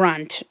bearing the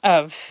brunt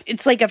of,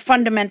 it's like a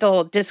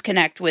fundamental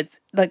disconnect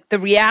with, the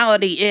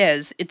reality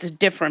is it's a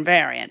different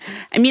variant.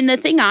 I mean, the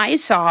thing I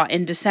saw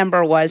in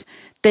December was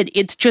that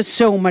it's just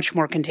so much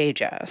more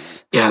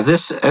contagious. Yeah,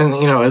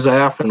 as I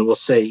often will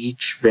say,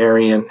 each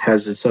variant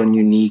has its own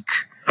unique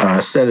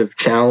set of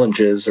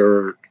challenges,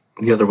 or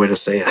the other way to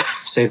say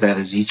that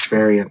is each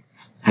variant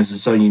has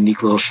its own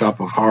unique little shop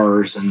of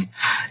horrors.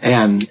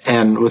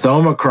 And with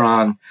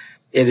Omicron,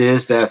 it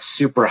is that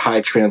super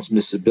high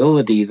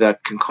transmissibility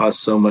that can cause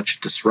so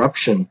much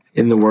disruption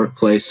in the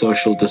workplace,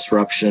 social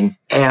disruption,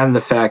 and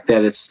the fact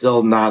that it's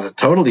still not a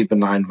totally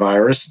benign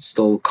virus. It's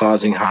still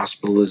causing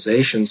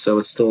hospitalization, so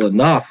it's still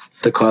enough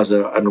to cause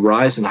a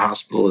rise in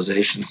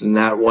hospitalizations. And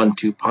that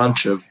 1-2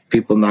 punch of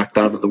people knocked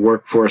out of the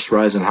workforce,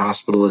 rise in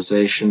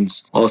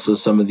hospitalizations. Also,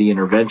 some of the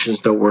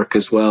interventions don't work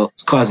as well.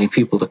 It's causing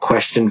people to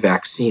question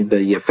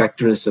the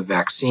effectiveness of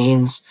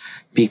vaccines,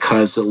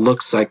 because it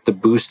looks like the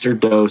booster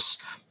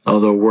dose,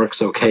 although it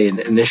works okay, and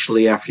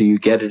initially after you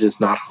get it, is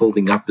not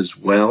holding up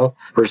as well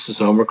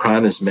versus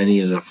Omicron as many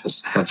of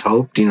us had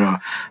hoped.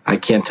 I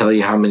can't tell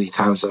you how many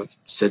times I've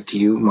said to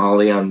you,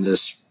 Molly, on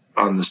this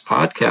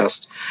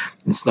podcast,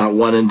 it's not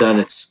one and done,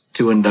 it's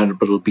 2 and done,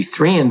 but it'll be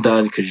 3 and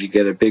done, because you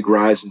get a big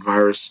rise in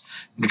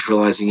virus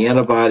neutralizing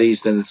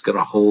antibodies, then it's going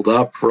to hold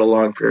up for a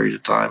long period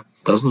of time.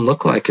 Doesn't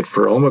look like it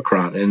for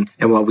Omicron.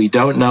 And what we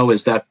don't know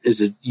is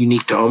it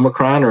unique to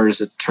Omicron, or is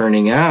it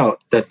turning out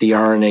that the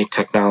RNA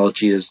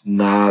technology is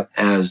not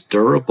as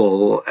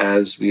durable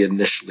as we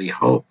initially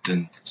hoped?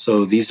 And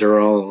so these are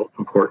all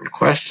important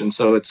questions.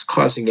 So it's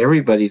causing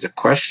everybody to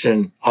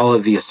question all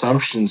of the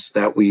assumptions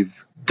that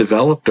we've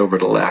developed over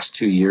the last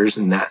 2 years,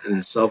 and that in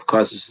itself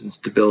causes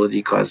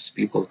instability, causes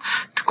people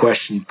to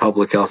question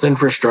public health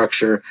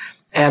infrastructure,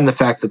 and the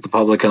fact that the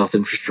public health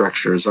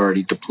infrastructure is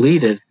already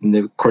depleted. And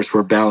of course,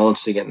 we're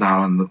balancing it now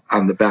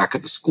on the back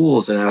of the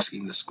schools and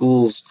asking the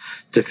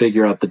schools to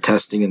figure out the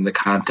testing and the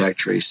contact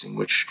tracing,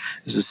 which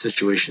is a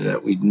situation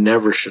that we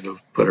never should have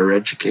put our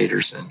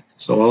educators in.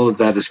 So all of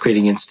that is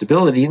creating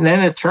instability. And then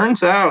it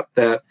turns out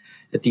that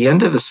at the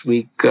end of this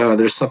week,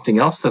 there's something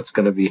else that's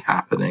going to be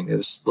happening.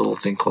 This little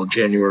thing called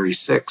January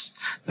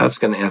 6th. That's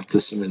going to add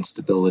to some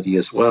instability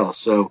as well.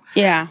 So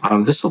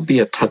this will be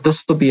a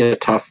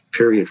tough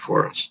period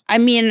for us. I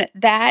mean,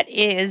 that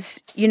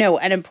is,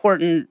 an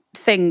important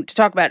thing to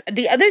talk about.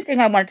 The other thing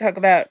I want to talk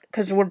about,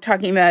 because we're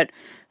talking about,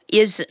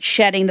 is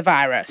shedding the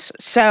virus.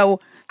 So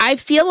I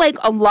feel like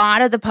a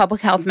lot of the public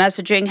health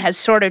messaging has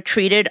sort of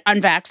treated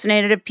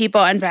unvaccinated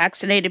people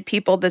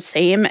the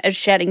same as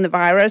shedding the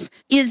virus.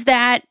 Is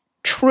that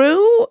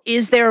true?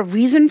 Is there a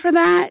reason for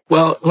that?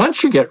 Well,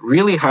 once you get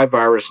really high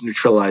virus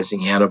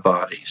neutralizing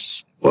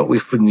antibodies, what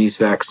we've seen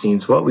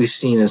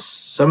is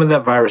some of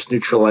that virus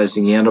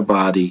neutralizing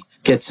antibody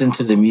gets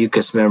into the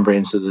mucous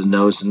membranes of the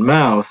nose and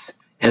mouth,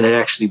 and it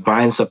actually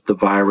binds up the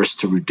virus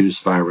to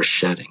reduce virus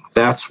shedding.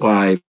 That's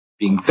why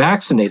being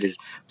vaccinated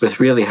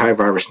with really high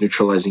virus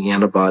neutralizing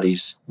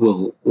antibodies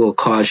will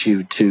cause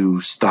you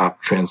to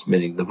stop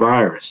transmitting the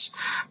virus.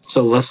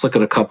 So let's look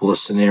at a couple of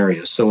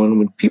scenarios. So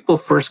when people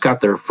first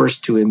got their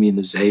first 2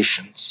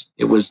 immunizations,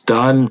 it was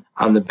done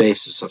on the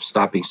basis of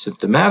stopping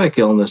symptomatic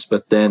illness,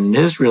 but then in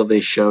Israel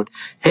they showed,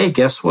 hey,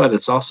 guess what?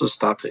 It's also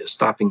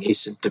stopping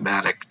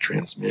asymptomatic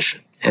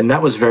transmission. And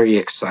that was very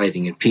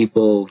exciting. And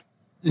people,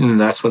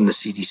 that's when the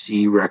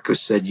CDC record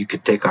said you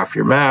could take off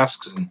your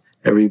masks, and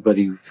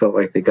everybody felt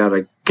like they got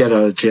a get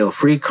out of jail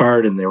free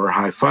card, and they were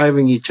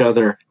high-fiving each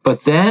other.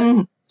 But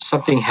then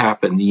something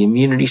happened. The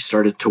immunity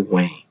started to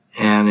wane,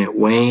 and it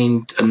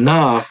waned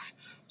enough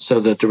so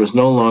that there was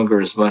no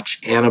longer as much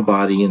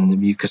antibody in the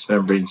mucous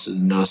membranes of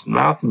the nose and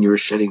mouth, and you were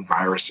shedding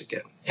virus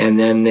again. And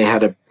then they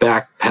had to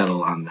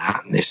backpedal on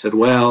that, and they said,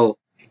 well,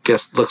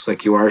 looks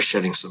like you are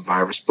shedding some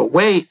virus, but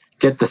wait,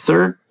 get the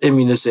 3rd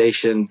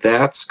immunization.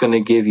 That's going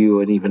to give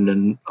you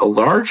a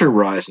larger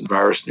rise in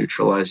virus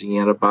neutralizing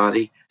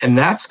antibody, and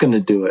that's going to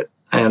do it.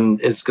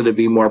 And it's going to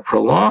be more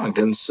prolonged.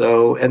 And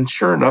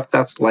sure enough,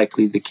 that's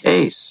likely the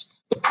case.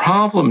 The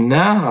problem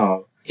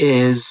now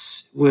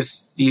is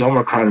with the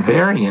Omicron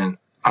variant,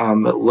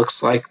 it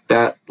looks like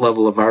that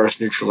level of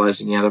virus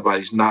neutralizing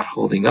antibodies not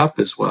holding up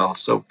as well.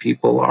 So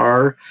people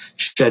are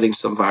shedding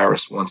some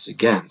virus once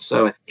again.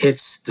 So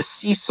it's the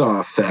seesaw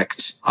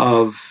effect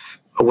of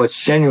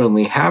what's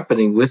genuinely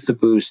happening with the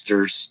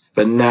boosters,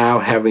 but now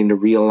having to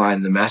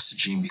realign the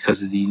messaging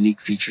because of the unique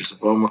features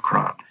of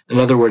Omicron. In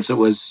other words, it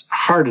was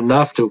hard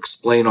enough to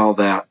explain all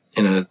that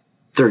in a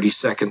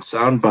 30-second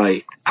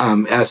soundbite,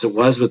 as it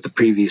was with the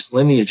previous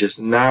lineages.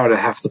 And now to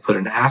have to put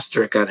an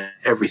asterisk on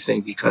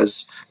everything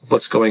because of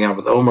what's going on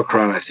with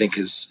Omicron, I think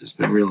has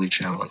been really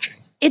challenging.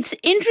 It's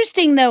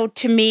interesting, though,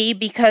 to me,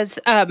 because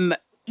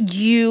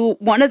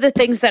one of the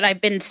things that I've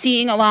been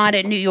seeing a lot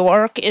in New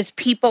York is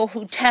people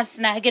who test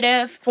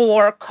negative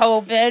for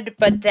COVID,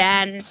 but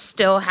then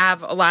still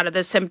have a lot of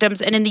the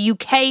symptoms. And in the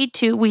UK,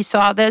 too, we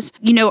saw this.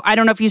 I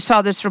don't know if you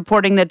saw this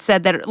reporting that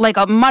said that like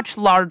a much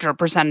larger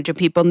percentage of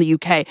people in the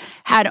UK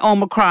had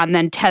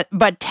Omicron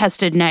but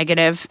tested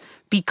negative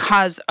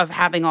because of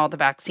having all the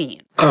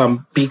vaccine.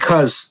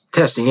 Because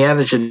testing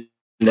antigen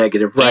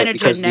negative, right?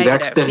 Because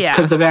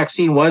the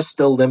vaccine was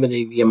still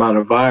limiting the amount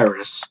of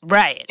virus,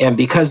 right? And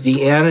because the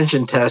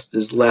antigen test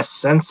is less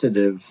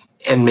sensitive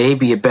and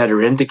maybe a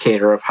better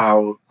indicator of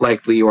how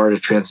likely you are to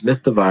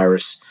transmit the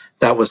virus,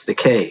 that was the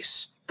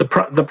case. The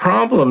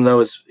problem, though,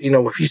 is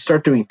if you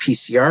start doing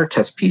PCR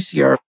tests,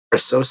 PCR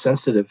is so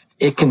sensitive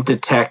it can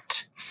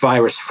detect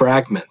virus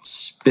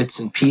fragments. bits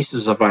and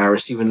pieces of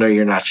virus, even though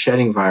you're not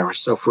shedding virus.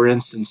 So, for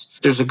instance,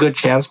 there's a good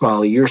chance,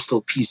 Molly, you're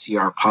still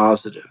PCR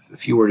positive.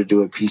 If you were to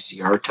do a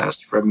PCR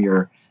test from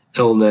your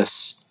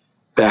illness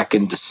back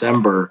in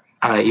December,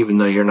 even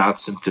though you're not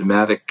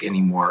symptomatic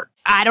anymore.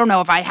 I don't know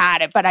if I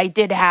had it, but I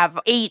did have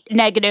 8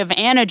 negative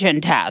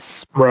antigen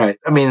tests. Right.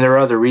 I mean, there are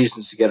other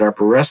reasons to get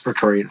upper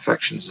respiratory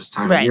infections this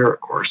time of year,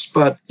 of course.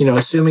 But,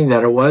 assuming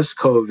that it was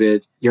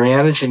COVID, your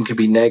antigen could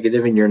be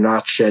negative and you're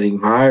not shedding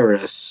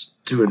virus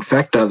to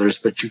infect others,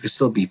 but you could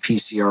still be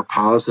PCR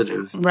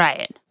positive.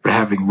 Right. For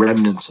having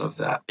remnants of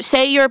that.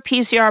 Say you're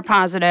PCR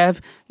positive,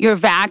 you're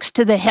vaxxed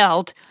to the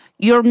hilt,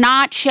 you're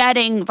not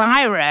shedding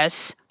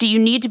virus. Do you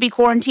need to be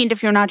quarantined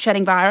if you're not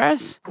shedding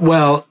virus?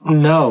 Well,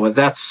 no.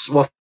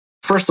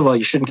 First of all,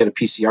 you shouldn't get a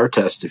PCR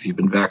test if you've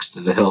been vaxxed to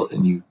the hilt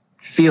and you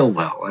feel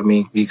well. I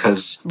mean,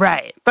 because...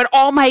 Right. But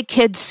all my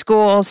kids'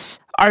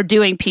 schools are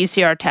doing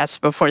PCR tests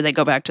before they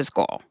go back to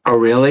school. Oh,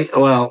 really?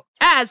 Well...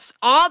 Yes,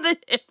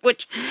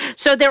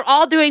 so they're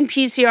all doing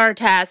PCR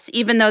tests,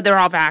 even though they're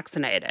all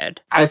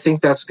vaccinated. I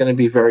think that's going to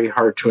be very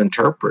hard to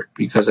interpret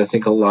because I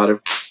think a lot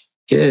of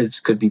kids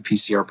could be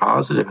PCR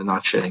positive and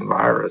not shedding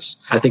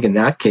virus. I think in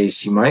that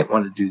case, you might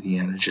want to do the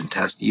antigen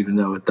test, even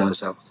though it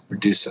does have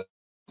reduced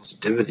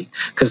sensitivity,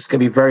 because it's going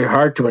to be very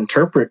hard to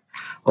interpret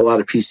a lot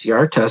of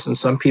PCR tests, and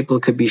some people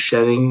could be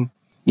shedding,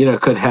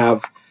 could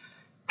have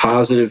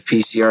positive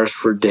PCRs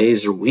for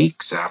days or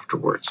weeks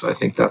afterwards. So I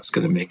think that's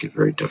going to make it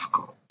very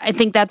difficult. I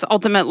think that's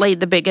ultimately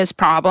the biggest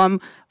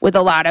problem with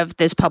a lot of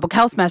this public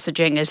health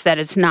messaging is that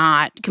it's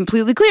not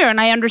completely clear. And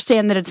I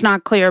understand that it's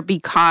not clear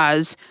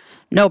because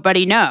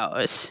nobody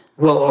knows.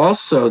 Well,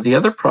 also, the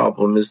other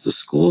problem is the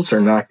schools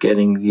are not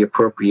getting the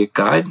appropriate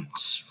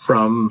guidance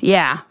from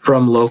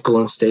local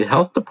and state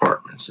health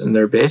departments. And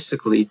they're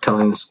basically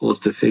telling the schools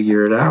to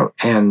figure it out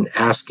and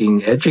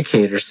asking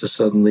educators to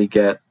suddenly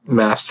get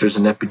masters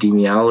in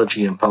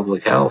epidemiology and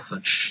public health,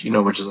 which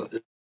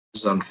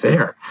is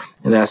unfair,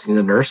 and asking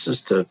the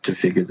nurses to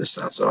figure this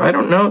out. So I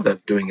don't know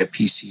that doing a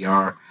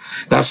PCR.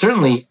 Now,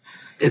 certainly,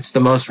 it's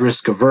the most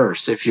risk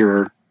averse. If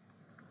you're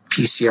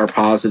PCR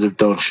positive,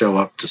 don't show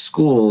up to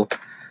school,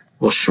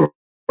 well, sure,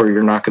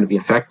 you're not going to be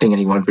infecting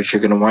anyone, but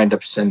you're going to wind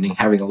up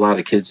having a lot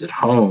of kids at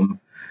home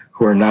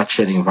who are not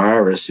shedding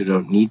virus, who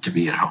don't need to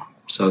be at home.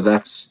 So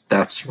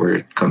that's where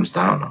it comes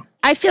down on.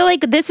 I feel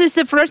like this is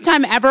the first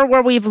time ever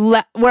where we've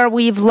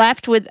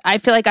left with. I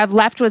feel like I've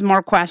left with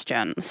more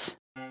questions.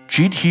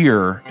 Jeet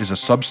Heer is a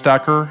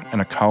Substacker and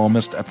a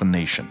columnist at The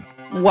Nation.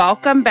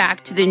 Welcome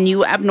back to the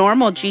new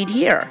abnormal, Jeet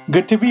Heer.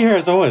 Good to be here,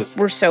 as always.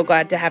 We're so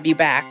glad to have you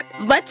back.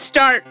 Let's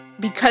start,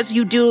 because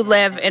you do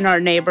live in our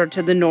neighbor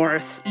to the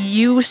north.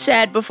 You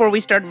said before we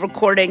started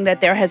recording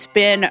that there has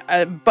been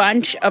a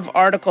bunch of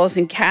articles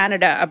in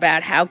Canada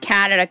about how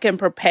Canada can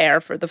prepare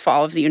for the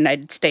fall of the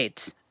United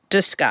States.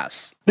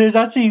 Discuss. There's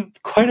actually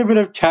quite a bit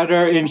of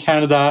chatter in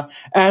Canada,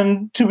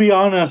 and to be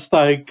honest,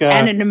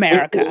 and in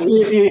America,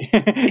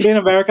 in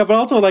America, but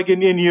also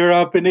in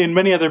Europe and in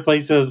many other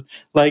places,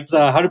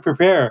 how to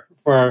prepare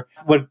for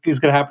what is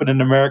going to happen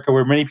in America,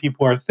 where many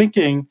people are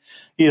thinking,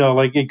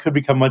 it could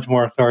become much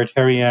more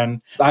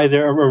authoritarian,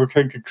 either a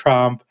return to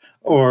Trump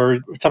or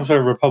some sort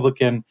of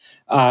Republican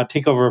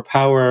takeover of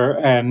power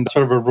and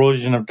sort of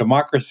erosion of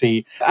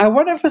democracy. I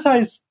want to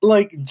emphasize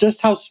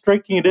just how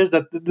striking it is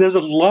that there's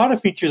a lot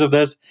of features of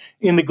this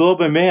in the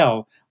Globe and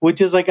Mail,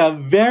 which is a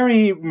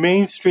very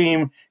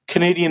mainstream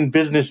Canadian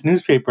business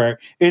newspaper.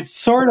 It's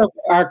sort of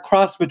our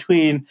cross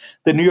between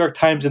the New York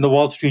Times and the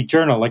Wall Street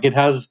Journal. It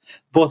has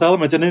both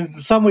elements, and in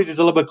some ways it's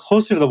a little bit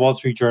closer to the Wall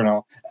Street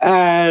Journal.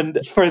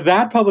 And for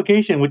that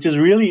publication, which is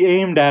really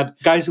aimed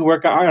at guys who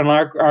work on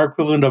our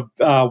equivalent of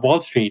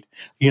Wall Street,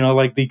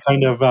 the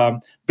kind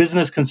of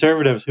business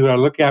conservatives who are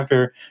looking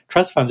after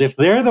trust funds, if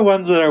they're the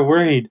ones that are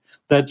worried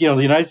that the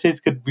United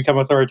States could become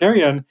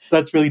authoritarian,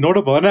 that's really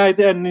notable. And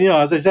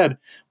as I said,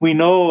 we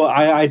know,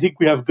 I think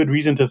we have good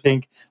reason to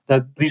think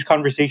that these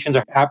conversations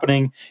are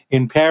happening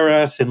in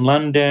Paris, in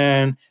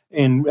London,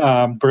 in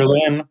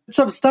Berlin.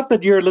 Some stuff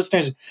that your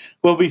listeners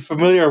will be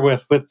familiar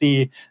with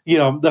the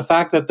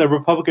fact that the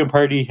Republican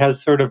Party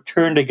has sort of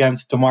turned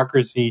against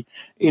democracy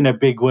in a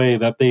big way,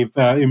 that they've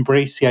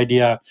embraced the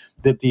idea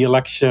that the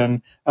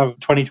election of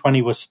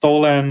 2020 was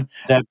stolen,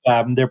 that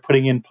they're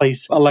putting in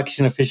place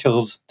election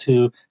officials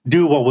to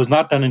do what was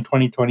not done in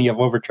 2020 of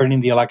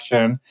overturning the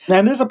election.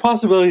 And there's a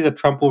possibility that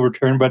Trump will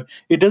return, but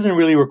it doesn't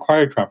really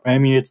require Trump. I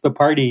mean, it's the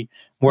party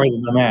more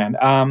than the man.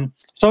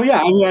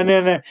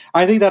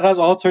 I think that has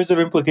all sorts of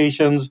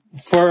implications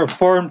for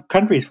foreign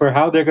countries, for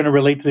how they're going to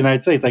relate to the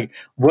United States.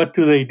 What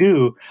do they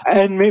do?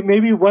 And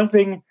maybe one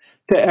thing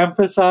to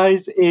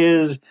emphasize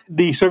is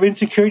the sort of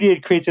insecurity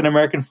it creates in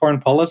American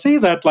foreign policy,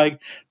 that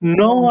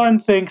no one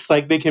thinks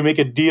they can make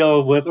a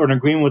deal with or an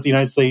agreement with the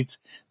United States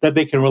that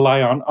they can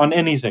rely on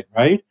anything,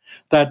 right?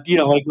 That,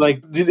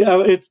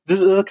 this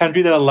is a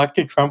country that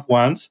elected Trump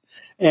once,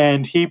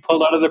 and he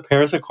pulled out of the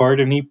Paris Accord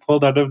and he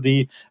pulled out of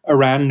the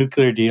Iran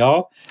nuclear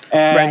deal.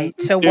 And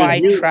right. So why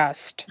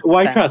trust?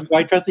 Why trust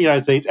the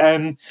United States?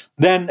 And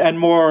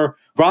more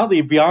broadly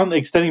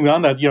extending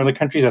beyond that, the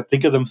countries that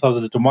think of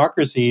themselves as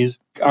democracies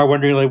are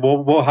wondering, like,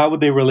 well, how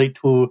would they relate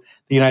to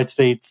the United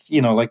States?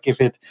 Like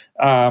if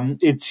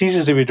it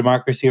ceases to be a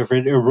democracy, or if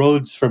it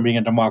erodes from being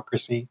a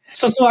democracy.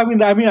 So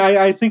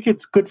I think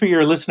it's good for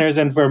your listeners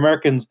and for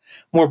Americans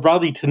more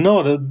broadly to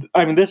know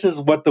that, this is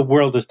what the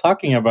world is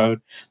talking about.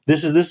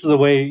 This is the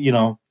way,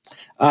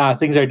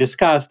 things are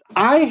discussed.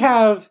 I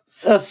have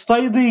a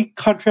slightly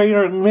contrary,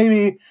 or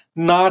maybe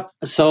not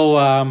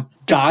so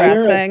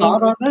dire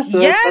thought on this.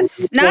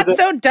 Yes, not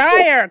so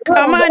dire.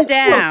 Come on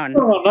down.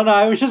 No,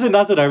 I was just saying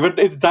not so dire, but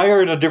it's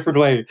dire in a different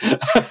way.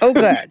 Oh,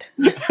 good.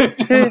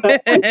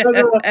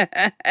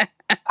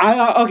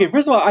 Okay,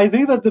 first of all, I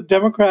think that the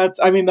Democrats,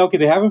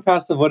 they haven't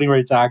passed the Voting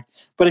Rights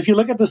Act, but if you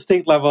look at the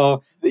state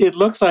level, it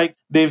looks like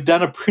they've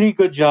done a pretty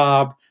good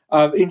job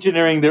of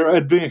engineering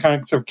doing a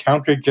kind of sort of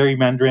counter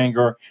gerrymandering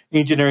or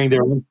engineering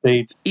their own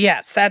states.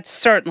 Yes, that's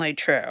certainly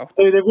true.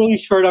 They really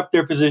shored up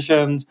their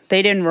positions.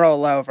 They didn't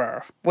roll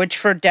over, which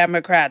for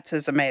Democrats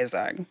is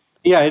amazing.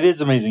 Yeah, it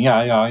is amazing.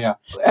 Yeah.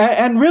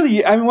 And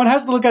really, one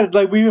has to look at it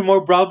like even more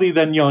broadly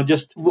than,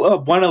 just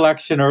one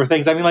election or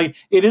things.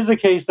 It is the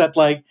case that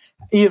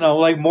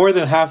more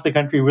than half the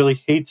country really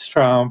hates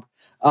Trump.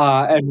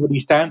 And what he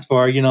stands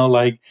for,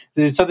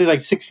 it's something like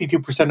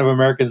 62% of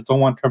Americans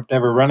don't want Trump to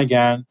ever run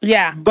again.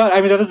 Yeah. But,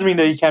 that doesn't mean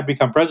that he can't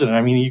become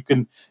president. You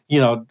can,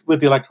 with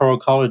the Electoral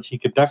College, he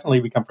could definitely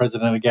become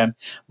president again.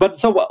 But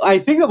so I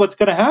think that what's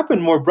going to happen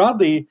more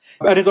broadly,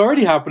 and is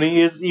already happening,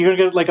 is you're going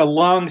to get like a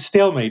long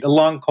stalemate, a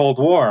long Cold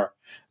War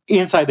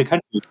inside the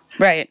country.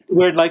 Right.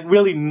 Where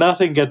really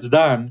nothing gets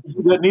done.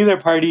 Neither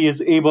party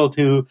is able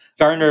to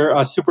garner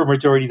a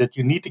supermajority that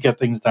you need to get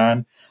things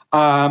done.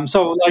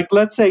 So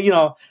let's say,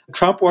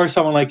 Trump or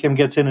someone like him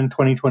gets in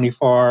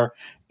 2024,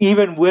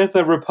 even with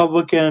a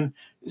Republican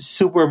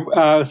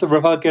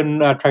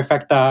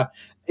trifecta,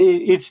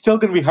 it's still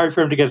going to be hard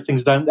for him to get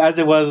things done, as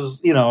it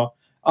was,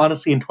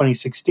 honestly, in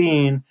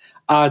 2016.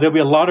 There'll be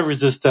a lot of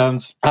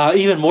resistance,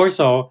 even more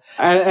so.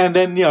 And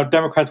then,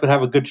 Democrats would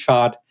have a good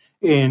shot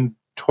in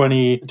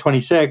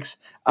 2026.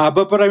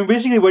 But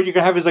basically what you're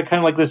going to have is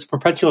this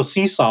perpetual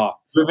seesaw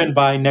driven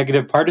by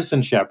negative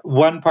partisanship.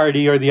 One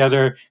party or the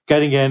other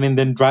getting in and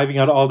then driving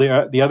out all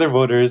the other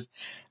voters.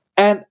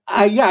 And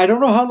I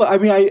don't know how,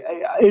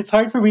 it's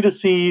hard for me to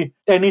see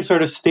any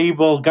sort of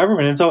stable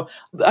government. And so,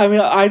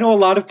 I know a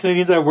lot of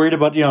Canadians are worried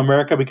about,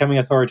 America becoming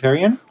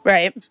authoritarian.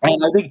 Right.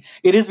 And I think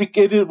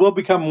it will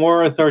become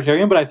more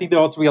authoritarian, but I think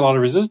there'll also be a lot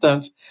of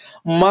resistance.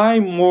 My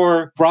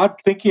more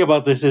broad thinking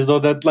about this is, though,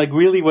 that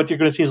really what you're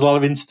going to see is a lot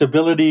of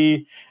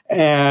instability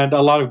and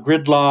a lot of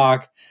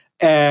gridlock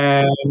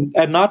and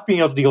not being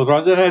able to deal with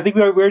problems. And I think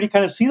we already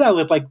kind of see that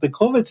with the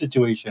COVID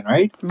situation,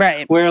 right?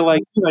 Right. Where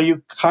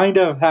you kind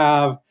of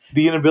have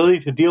the inability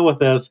to deal with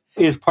this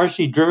is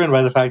partially driven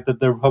by the fact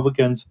that the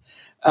Republicans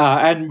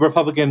and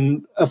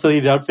Republican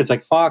affiliated outfits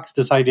like Fox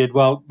decided,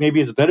 well, maybe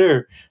it's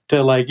better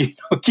to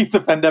keep the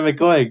pandemic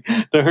going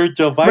to hurt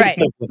Joe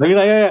Biden.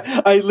 Right.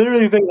 I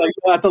literally think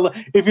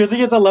if you're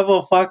thinking at the level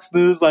of Fox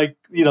News,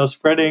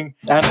 spreading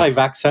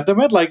anti-vax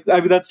sentiment,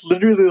 that's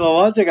literally the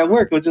logic at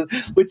work,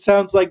 which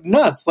sounds like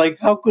nuts.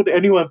 How could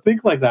anyone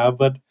think like that?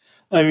 But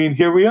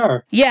here we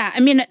are. Yeah,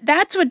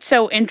 that's what's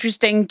so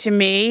interesting to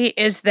me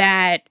is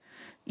that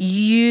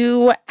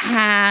you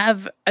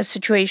have a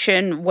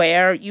situation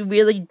where you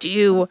really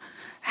do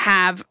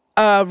have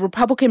a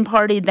Republican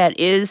Party that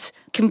is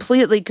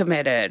completely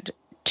committed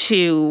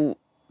to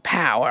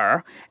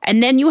power.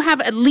 And then you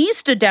have at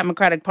least a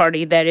Democratic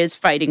Party that is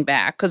fighting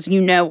back because,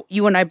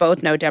 you and I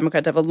both know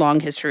Democrats have a long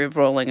history of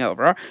rolling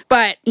over,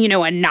 but,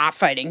 and not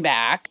fighting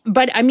back.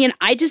 But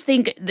I just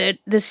think that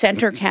the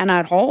center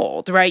cannot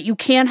hold, right? You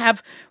can't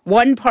have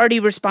one party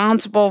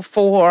responsible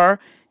for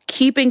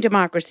keeping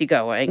democracy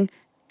going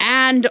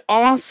and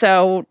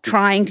also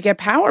trying to get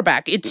power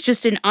back. It's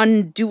just an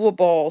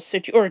undoable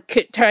situation, or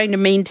trying to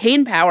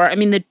maintain power.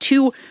 The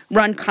two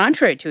run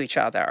contrary to each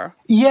other.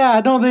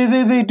 Yeah, no,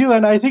 they do.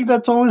 And I think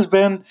that's always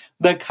been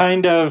the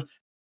kind of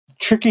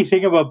tricky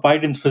thing about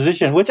Biden's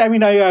position, which, I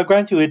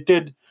grant you, it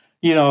did,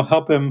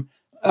 help him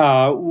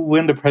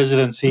win the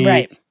presidency.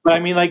 Right.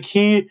 But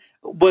he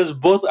was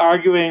both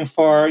arguing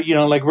for, I'm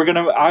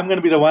going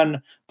to be the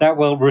one that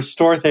will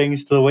restore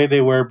things to the way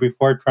they were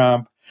before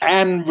Trump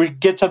and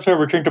get some sort of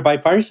return to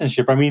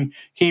bipartisanship.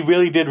 He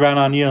really did run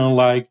on,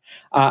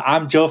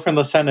 I'm Joe from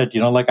the Senate,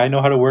 I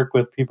know how to work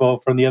with people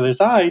from the other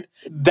side.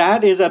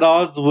 That is at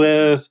odds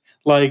with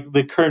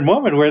the current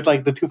moment where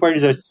the two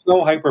parties are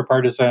so hyper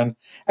partisan.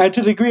 And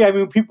to the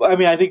degree, people,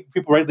 I think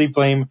people rightly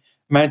blame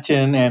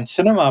Manchin and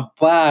Sinema,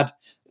 but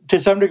to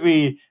some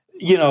degree,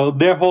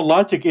 their whole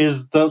logic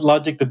is the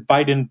logic that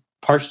Biden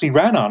partially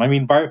ran on.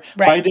 Right.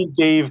 Biden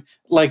gave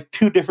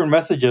two different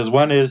messages.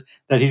 One is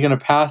that he's going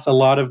to pass a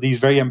lot of these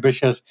very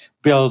ambitious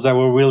bills that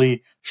will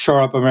really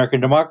shore up American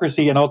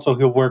democracy, and also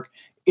he'll work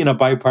in a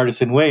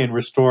bipartisan way and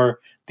restore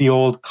the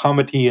old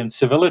comity and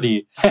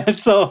civility. And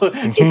so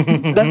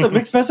that's a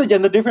mixed message.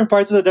 And the different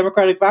parts of the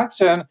Democratic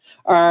faction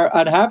are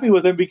unhappy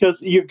with him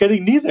because you're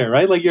getting neither,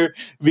 right? Like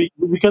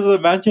because of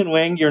the Manchin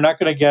wing, you're not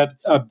going to get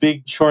a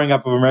big shoring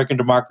up of American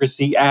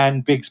democracy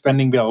and big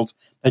spending bills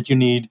that you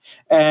need.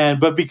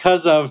 But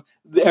because of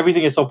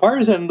everything is so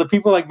partisan, the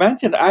people like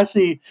Manchin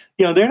actually,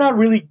 they're not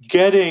really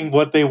getting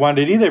what they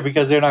wanted either,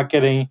 because there's not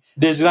getting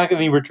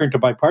any return to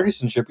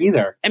bipartisanship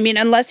either. I mean,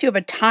 unless you have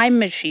a time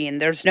machine,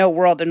 there's no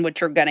world in which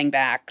you're getting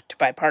back to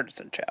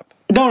bipartisanship.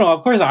 No,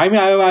 of course not. I mean,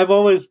 I've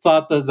always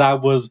thought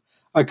that was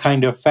a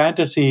kind of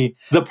fantasy.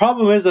 The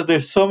problem is that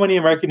there's so many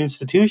American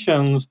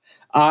institutions,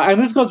 and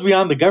this goes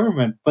beyond the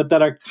government, but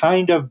that are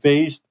kind of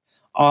based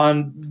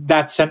on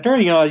that center.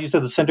 As you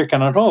said, the center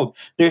cannot hold.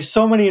 There's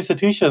so many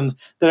institutions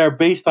that are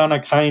based on a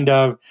kind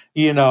of,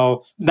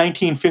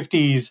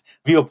 1950s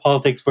view of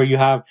politics, where you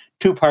have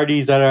two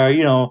parties that are,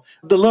 a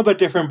little bit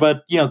different,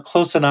 but,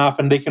 close enough,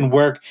 and they can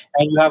work.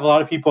 And you have a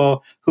lot of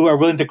people who are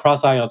willing to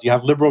cross aisles. You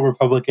have liberal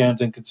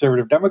Republicans and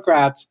conservative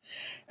Democrats.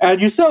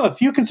 And you still have a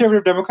few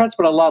conservative Democrats,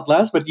 but a lot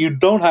less, but you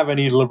don't have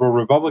any liberal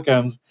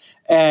Republicans.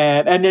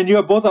 And then you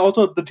have both,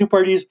 also the two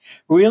parties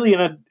really in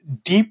a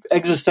deep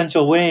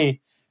existential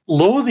way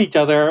loathe each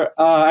other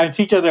and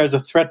see each other as a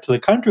threat to the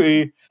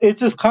country.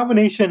 It's this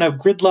combination of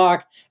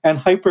gridlock and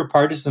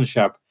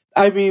hyper-partisanship.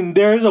 I mean,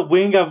 there is a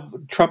wing of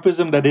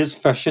Trumpism that is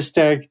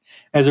fascistic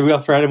as a real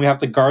threat, and we have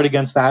to guard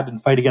against that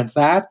and fight against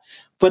that.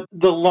 But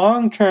the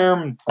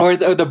long-term, or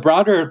the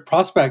broader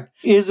prospect,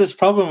 is this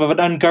problem of an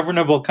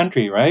ungovernable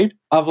country, right?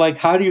 Of like,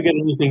 how do you get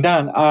anything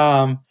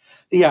done?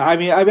 Yeah, I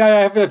mean, I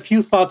have a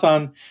few thoughts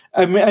on.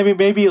 I mean,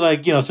 maybe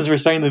like since we're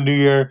starting the new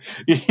year,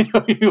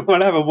 you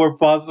want to have a more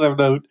positive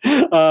note.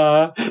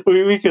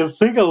 We can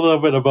think a little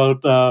bit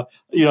about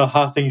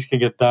how things can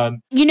get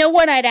done. You know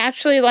what I'd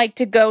actually like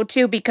to go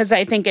to, because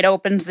I think it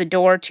opens the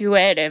door to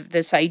it, of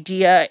this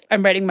idea.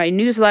 I'm writing my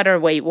newsletter.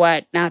 Wait,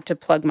 what? Not to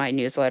plug my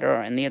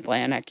newsletter in the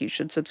Atlantic. You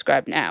should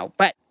subscribe now.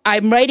 But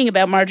I'm writing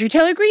about Marjorie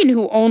Taylor Greene,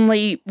 who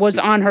only was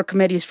on her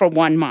committees for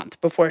 1 month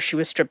before she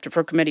was stripped of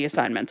her committee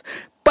assignments.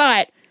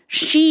 But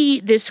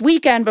she, this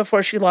weekend,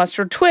 before she lost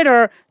her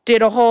Twitter,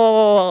 did a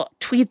whole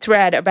tweet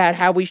thread about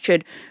how we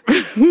should,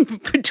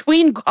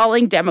 between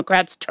calling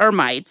Democrats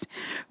termites,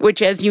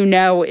 which, as you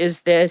know,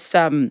 is this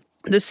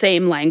the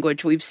same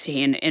language we've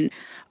seen in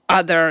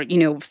other,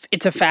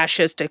 it's a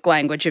fascistic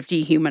language of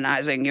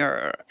dehumanizing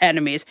your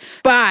enemies.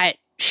 But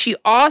she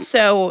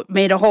also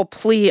made a whole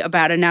plea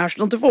about a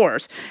national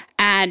divorce.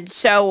 And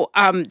so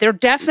there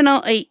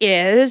definitely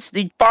is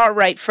the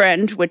far-right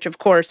fringe, which, of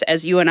course,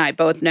 as you and I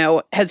both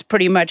know, has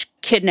pretty much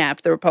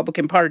kidnapped the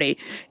Republican Party,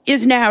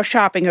 is now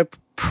shopping a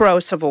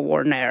pro-Civil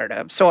War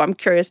narrative. So I'm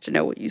curious to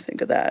know what you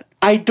think of that.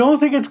 I don't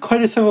think it's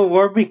quite a Civil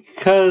War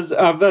because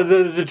of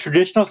the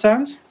traditional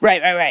sense.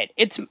 Right.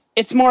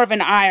 It's more of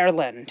an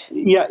Ireland.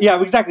 Yeah,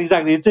 exactly.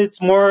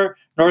 It's more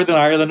Northern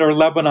Ireland or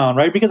Lebanon,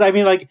 right? Because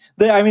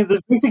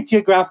the basic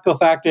geographical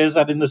fact is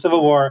that in the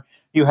Civil War,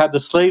 you had the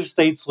slave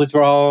states, which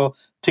were all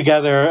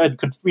together and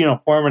could,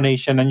 form a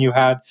nation, and you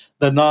had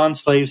the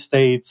non-slave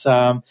states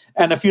and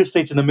a few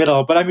states in the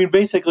middle. But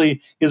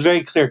basically, it's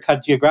very clear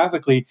cut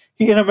geographically.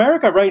 In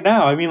America right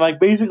now,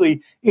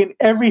 basically in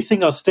every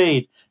single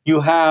state, you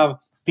have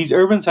these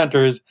urban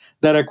centers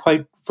that are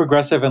quite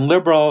progressive and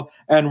liberal,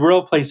 and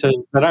rural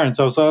places that aren't.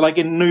 So like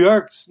in New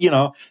York,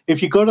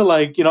 if you go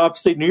to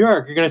upstate New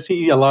York, you're going to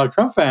see a lot of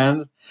Trump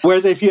fans.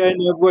 Whereas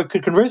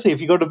conversely, if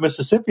you go to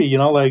Mississippi,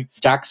 like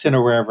Jackson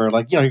or wherever,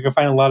 you can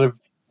find a lot of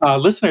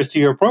listeners to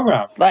your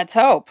program. Let's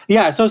hope.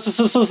 Yeah, so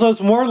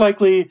it's more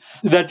likely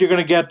that you're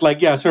going to get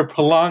sort of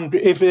prolonged.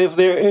 If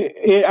there,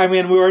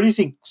 we're already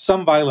seeing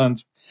some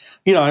violence.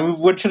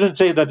 One shouldn't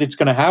say that it's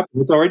going to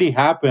happen. It's already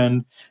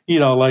happened.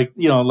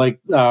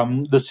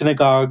 The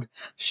synagogue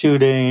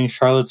shooting,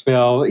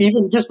 Charlottesville,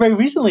 even just very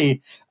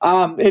recently,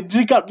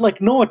 it got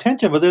no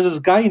attention. But there's this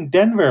guy in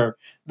Denver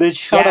that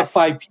shot up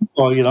 5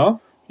 people.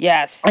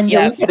 Yes. And you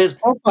look at his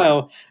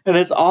profile, and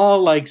it's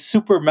all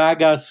super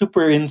MAGA,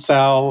 super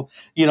incel.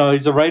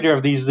 He's a writer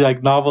of these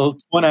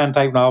novels, Conan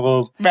type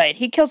novels. Right.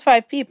 He killed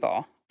 5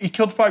 people. He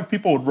killed 5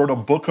 people and wrote a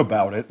book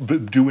about it,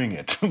 doing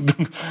it.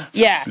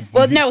 Yeah.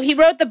 Well, no, he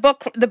wrote the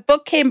book. The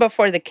book came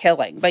before the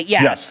killing, but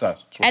yes.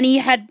 And he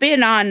had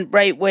been on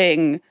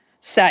right-wing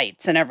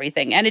sites and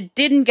everything, and it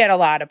didn't get a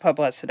lot of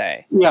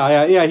publicity.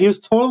 Yeah. He was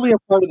totally a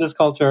part of this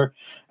culture.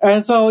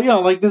 And so,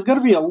 there's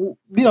going to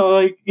be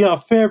a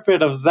fair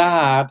bit of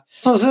that.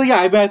 So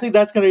I think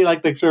that's going to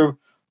be the sort of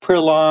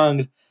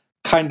prolonged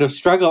kind of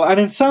struggle. And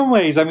in some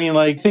ways,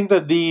 I think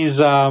that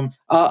these, a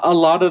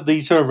lot of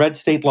these sort of red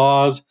state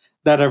laws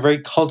that are very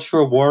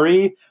cultural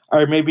war-y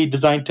are maybe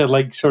designed to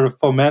sort of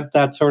foment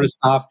that sort of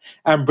stuff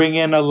and bring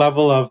in a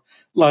level of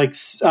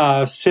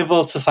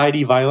civil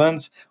society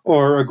violence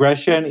or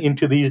aggression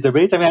into these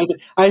debates.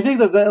 I think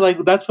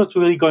that that's what's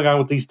really going on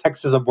with these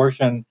Texas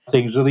abortion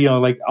things,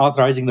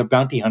 authorizing the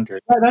bounty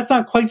hunters. That's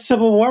not quite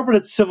Civil War, but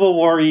it's Civil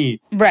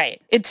War-y.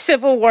 Right. It's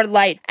Civil War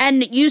light.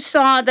 And you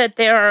saw that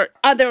there are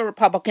other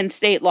Republican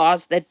state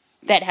laws that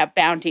that have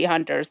bounty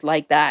hunters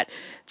like that.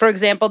 For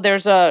example,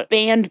 there's a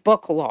banned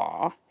book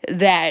law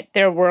that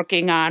they're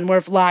working on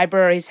where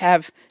libraries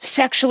have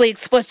sexually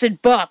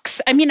explicit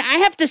books. I mean, I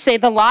have to say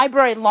the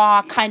library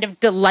law kind of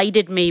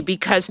delighted me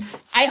because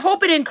I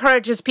hope it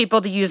encourages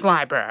people to use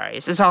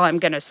libraries, is all I'm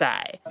going to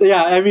say.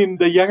 Yeah, I mean,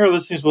 the younger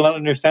listeners will not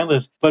understand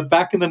this, but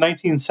back in the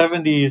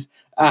 1970s,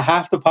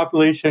 half the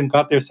population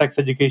got their sex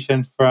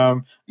education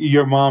from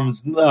your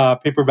mom's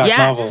paperback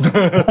novel.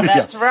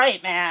 That's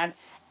right, man.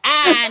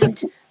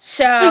 And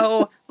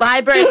so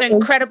libraries are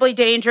incredibly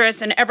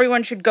dangerous and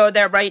everyone should go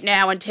there right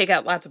now and take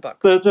out lots of books.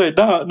 That's right.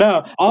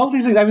 No. All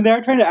these things, I mean,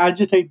 they're trying to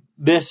agitate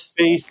this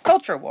space.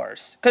 Culture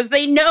wars. Because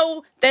they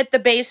know that the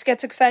base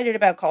gets excited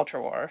about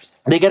culture wars.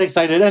 They get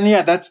excited. And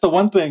yeah, that's the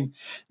one thing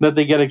that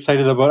they get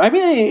excited about. I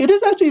mean, it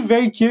is actually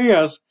very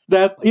curious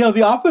that,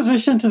 the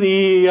opposition to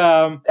the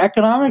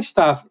economic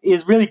stuff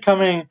is really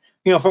coming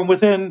from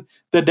within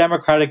the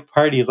Democratic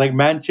parties, like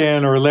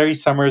Manchin or Larry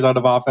Summers out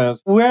of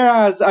office.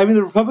 Whereas, I mean,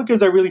 the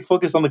Republicans are really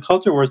focused on the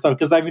culture war stuff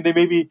because, I mean, they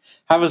maybe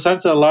have a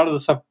sense that a lot of the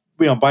stuff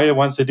Biden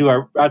wants to do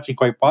are actually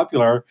quite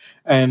popular,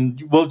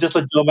 and we'll just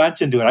let Joe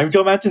Manchin do it. I mean,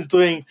 Joe Manchin's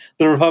doing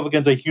the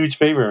Republicans a huge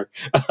favor.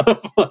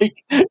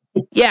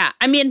 Yeah,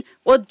 I mean,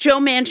 well, Joe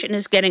Manchin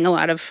is getting a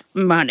lot of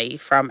money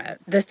from it.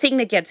 The thing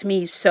that gets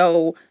me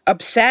so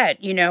upset,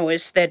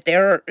 is that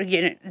there are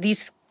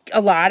a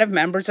lot of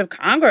members of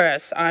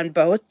Congress on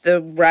both the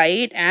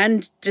right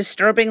and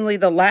disturbingly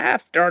the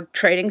left are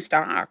trading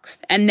stocks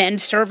and then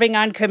serving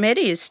on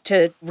committees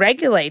to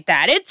regulate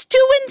that. It's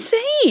too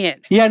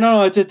insane. Yeah,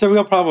 no, it's a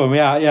real problem.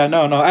 Yeah,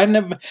 no.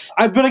 And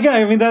but again,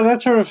 I mean,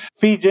 that sort of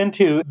feeds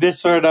into this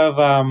sort of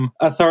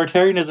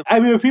authoritarianism. I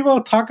mean, when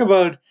people talk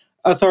about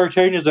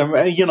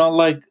authoritarianism,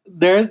 like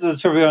there's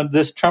this sort of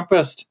this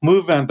Trumpist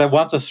movement that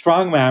wants a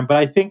strong man, but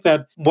I think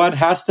that one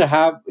has to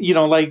have,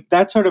 like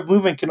that sort of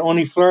movement can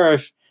only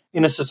flourish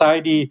in a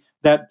society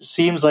that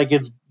seems like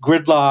it's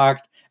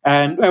gridlocked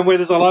and where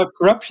there's a lot of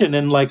corruption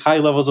in like high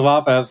levels of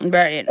office.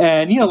 Right.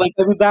 And,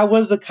 that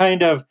was the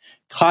kind of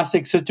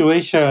classic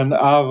situation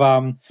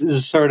of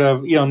sort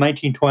of,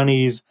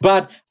 1920s.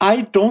 But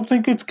I don't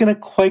think it's going to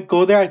quite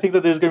go there. I think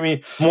that there's going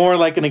to be more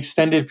like an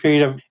extended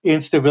period of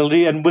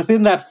instability. And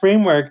within that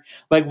framework,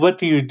 like, what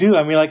do you do?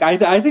 I mean, like,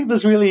 I think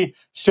this really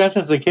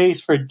strengthens the case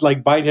for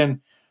like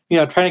Biden,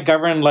 trying to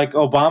govern like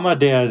Obama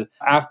did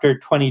after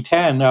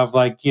 2010 of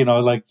like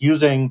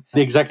using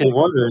the executive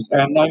orders.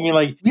 And I mean,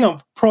 like,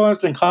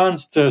 pros and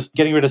cons to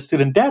getting rid of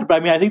student debt. But I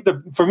mean, I think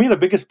for me, the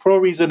biggest pro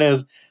reason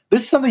is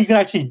this is something you can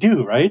actually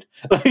do, right?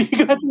 Like you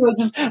can actually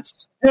just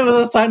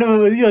sign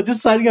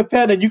just signing a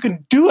pen and you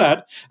can do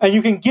it and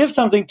you can give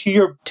something to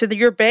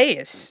your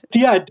base.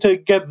 Yeah, to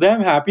get them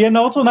happy. And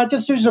also not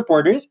just your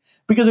supporters,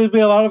 because there'll be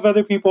a lot of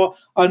other people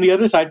on the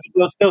other side.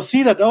 They'll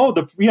see that,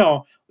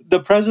 the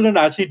president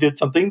actually did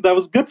something that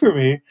was good for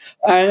me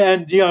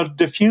and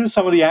diffuse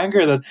some of the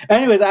anger that,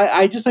 anyways,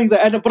 I just think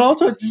that, but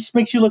also it just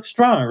makes you look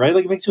strong, right?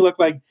 Like it makes you look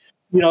like,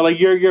 like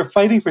you're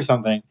fighting for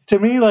something. To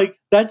me, like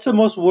that's the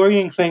most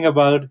worrying thing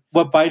about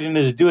what Biden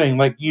is doing.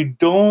 Like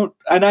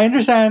and I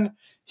understand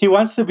he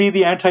wants to be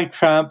the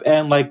anti-Trump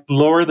and like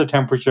lower the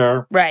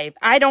temperature. Right.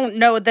 I don't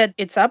know that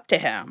it's up to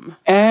him.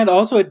 And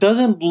also it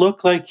doesn't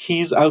look like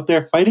he's out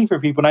there fighting for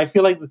people. And I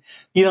feel like,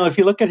 if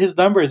you look at his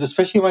numbers,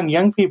 especially among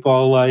young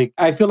people, like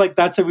I feel like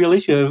that's a real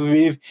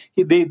issue.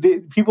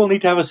 If people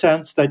need to have a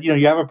sense that,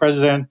 you have a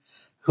president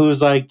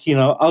who's like,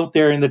 out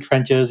there in the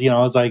trenches,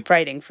 is like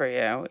fighting for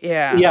you.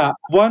 Yeah. Yeah.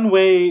 One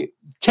way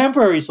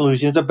temporary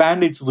solution is a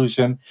Band-Aid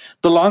solution.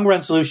 The long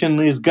run solution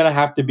is going to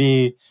have to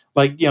be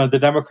like, the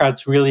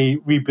Democrats really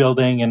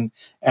rebuilding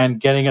and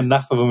getting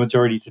enough of a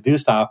majority to do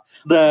stuff.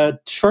 The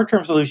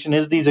short-term solution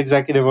is these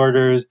executive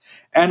orders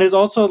and is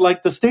also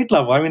like the state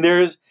level. I mean,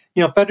 there's,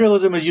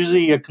 federalism is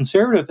usually a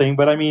conservative thing,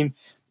 but I mean,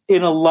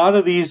 in a lot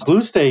of these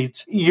blue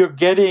states, you're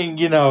getting,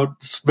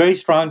 very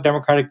strong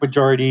Democratic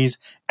majorities.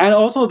 And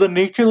also the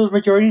nature of those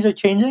majorities are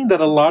changing,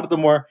 that a lot of the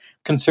more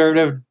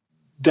conservative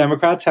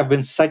Democrats have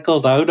been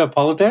cycled out of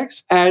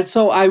politics. And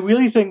so I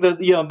really think that,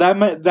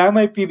 that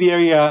might be the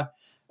area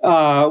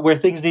where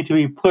things need to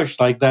be pushed,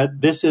 like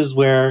that. This is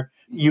where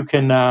you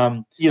can,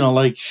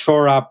 like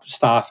shore up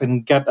stuff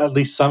and get at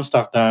least some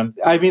stuff done.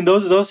 I mean,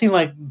 those seem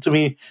like to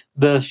me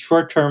the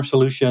short-term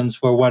solutions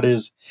for what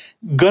is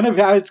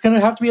it's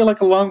gonna have to be like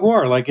a long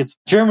war. Like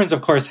Germans,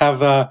 of course, have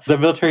the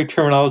military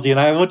terminology, and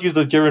I won't use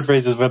the German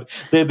phrases, but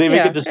they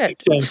make a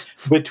distinction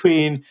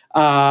between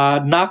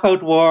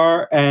knockout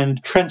war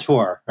and trench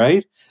war,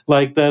 right?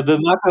 Like the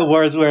knockout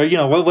wars where,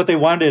 what they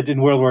wanted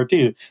in World War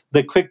II,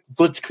 the quick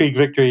blitzkrieg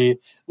victory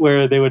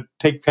where they would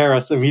take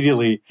Paris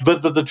immediately.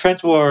 But the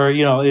trench war,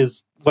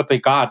 is what they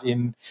got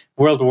in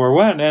World War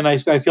I. And I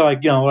feel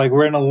like, like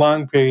we're in a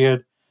long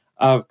period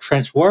of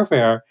trench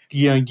warfare.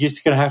 You're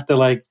just going to have to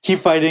like keep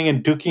fighting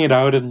and duking it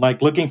out and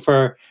like looking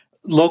for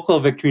local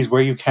victories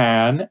where you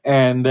can.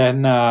 And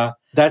then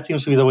that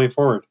seems to be the way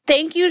forward.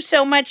 Thank you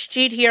so much,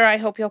 Jeet, here. I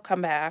hope you'll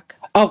come back.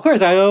 Oh, of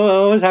course. I'm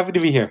always happy to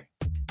be here.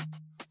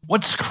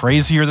 What's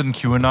crazier than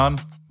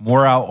QAnon?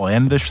 More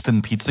outlandish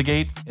than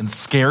Pizzagate? And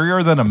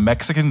scarier than a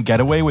Mexican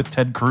getaway with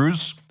Ted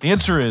Cruz? The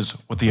answer is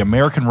what the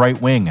American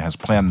right wing has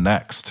planned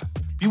next.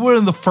 Be one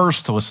of the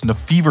first to listen to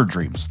Fever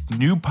Dreams, the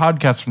new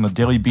podcast from the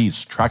Daily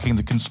Beast tracking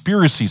the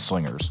conspiracy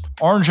slingers,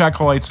 orange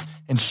acolytes,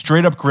 and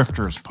straight-up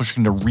grifters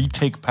pushing to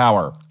retake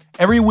power.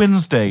 Every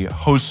Wednesday,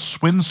 hosts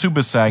Swin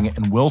Subasang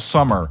and Will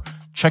Sommer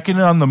check in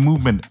on the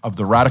movement of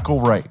the radical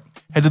right.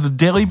 Head to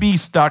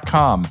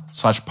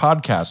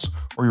thedailybeast.com/podcasts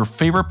or your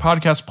favorite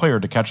podcast player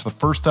to catch the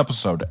first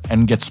episode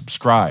and get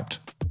subscribed.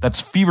 That's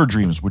Fever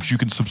Dreams, which you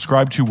can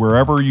subscribe to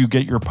wherever you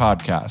get your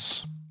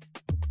podcasts.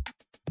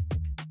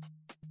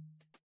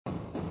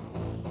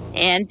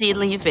 Andy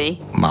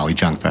Levy. Molly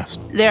Jungfest.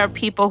 There are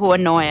people who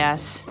annoy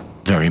us.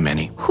 Very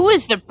many. Who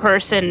is the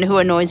person who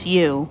annoys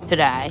you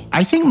today?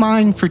 I think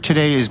mine for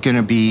today is going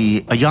to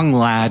be a young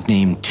lad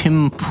named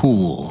Tim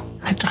Pool.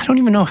 I don't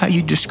even know how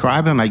you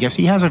describe him. I guess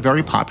he has a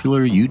very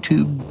popular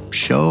YouTube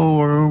show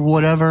or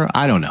whatever.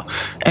 I don't know.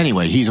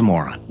 Anyway, he's a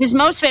moron. He's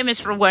most famous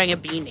for wearing a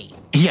beanie.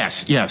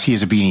 Yes, he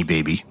is a beanie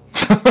baby.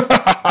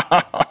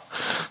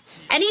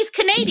 And he's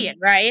Canadian,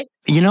 right?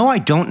 You know, I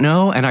don't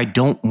know, and I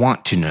don't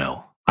want to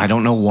know. I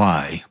don't know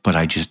why, but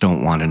I just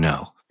don't want to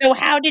know. So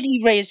how did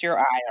he raise your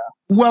ire?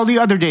 Well, the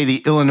other day,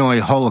 the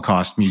Illinois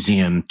Holocaust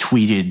Museum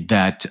tweeted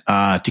that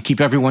to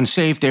keep everyone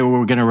safe, they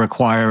were going to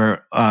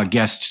require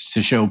guests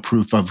to show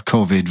proof of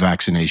COVID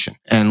vaccination.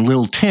 And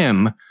Lil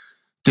Tim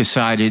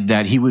decided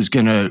that he was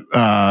going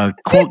to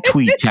quote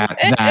tweet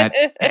that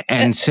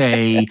and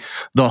say,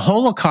 the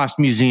Holocaust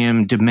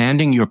Museum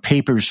demanding your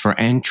papers for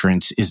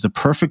entrance is the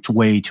perfect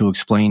way to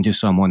explain to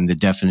someone the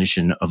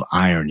definition of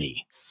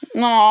irony.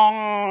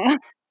 Aww.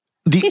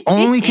 The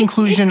only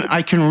conclusion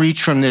I can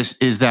reach from this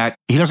is that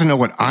he doesn't know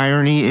what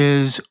irony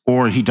is,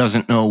 or he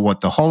doesn't know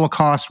what the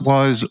Holocaust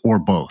was, or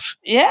both.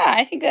 Yeah,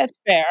 I think that's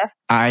fair.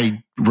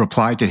 I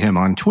replied to him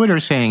on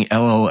Twitter saying,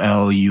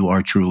 LOL, you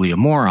are truly a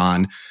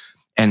moron.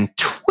 And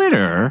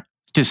Twitter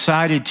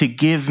decided to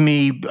give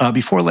me,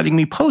 before letting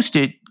me post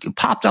it,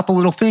 popped up a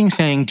little thing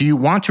saying, do you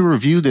want to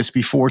review this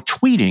before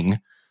tweeting?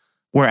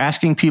 We're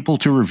asking people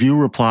to review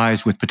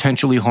replies with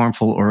potentially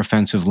harmful or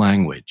offensive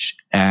language.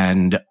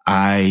 And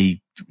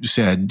I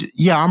said,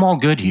 yeah, I'm all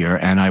good here.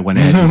 And I went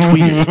ahead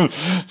and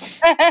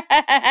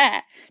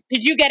tweeted.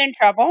 Did you get in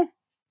trouble?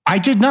 I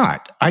did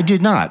not.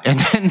 And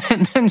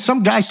then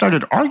some guy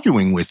started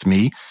arguing with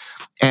me.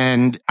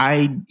 And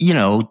I,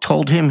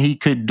 told him he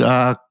could,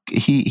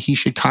 he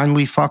should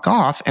kindly fuck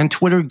off. And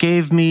Twitter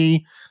gave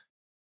me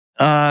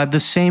the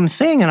same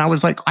thing. And I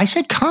was like, I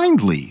said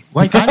kindly.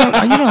 Like, I don't,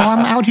 I'm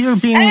out here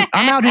being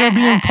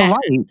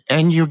polite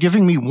and you're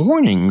giving me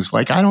warnings.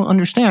 Like, I don't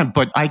understand.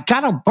 But I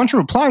got a bunch of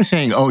replies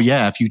saying, oh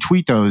yeah, if you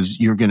tweet those,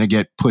 you're going to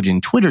get put in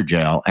Twitter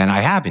jail. And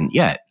I haven't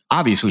yet.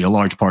 Obviously, a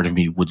large part of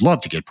me would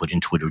love to get put in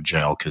Twitter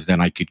jail because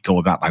then I could go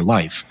about my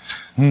life.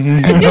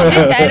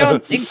 I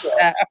don't think so.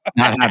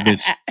 Not have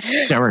this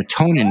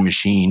serotonin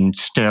machine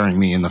staring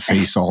me in the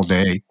face all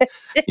day,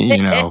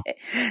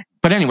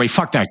 But anyway,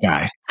 fuck that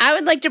guy. I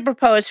would like to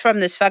propose from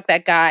this fuck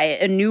that guy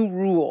a new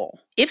rule.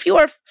 If you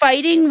are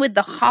fighting with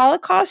the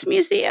Holocaust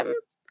Museum,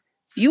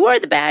 you are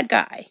the bad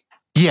guy.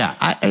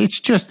 Yeah, it's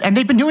just, and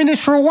they've been doing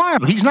this for a while.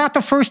 He's not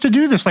the first to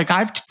do this. Like,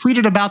 I've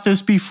tweeted about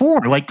this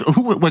before. Like,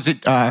 who was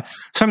it?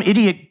 Some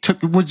idiot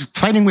was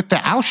fighting with the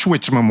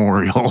Auschwitz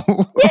Memorial.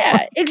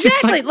 Yeah,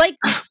 exactly. Like,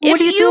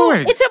 what are you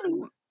doing?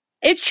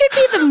 It should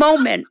be the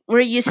moment where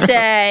you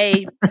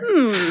say,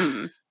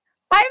 I'm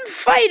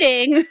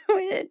fighting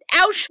with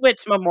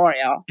Auschwitz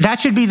Memorial.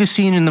 That should be the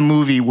scene in the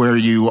movie where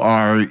you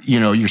are,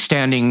 you're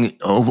standing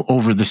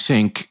over the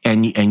sink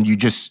and you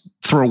just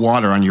throw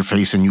water on your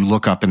face and you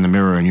look up in the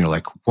mirror and you're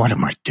like, what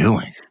am I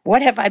doing?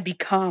 What have I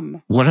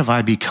become? What have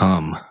I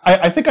become?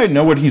 I think I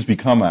know what he's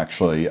become,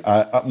 actually.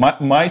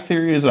 My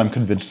theory is, and I'm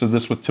convinced of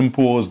this with Tim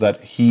Pool, is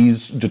that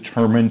he's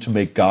determined to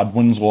make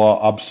Godwin's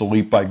Law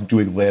obsolete by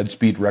doing land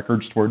speed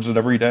records towards it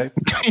every day.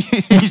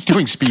 He's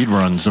doing speed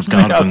runs of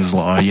Godwin's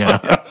Law, yeah.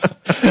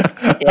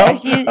 Yeah,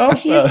 he's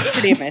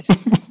pretty amazing.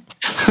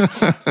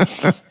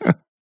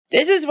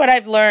 This is what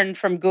I've learned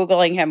from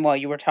Googling him while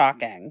you were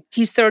talking.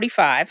 He's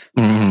 35,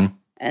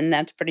 and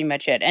that's pretty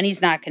much it. And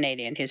he's not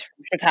Canadian. He's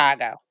from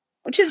Chicago,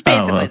 which is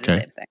basically the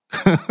same thing.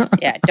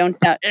 Yeah,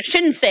 I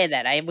shouldn't say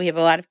that. We have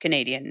a lot of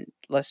Canadian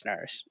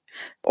listeners,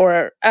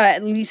 or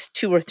at least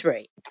 2 or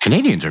 3.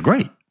 Canadians are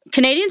great.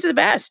 Canadians are the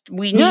best.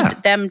 We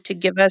need them to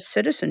give us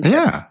citizenship.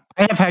 Yeah.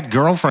 I have had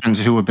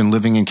girlfriends who have been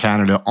living in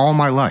Canada all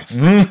my life.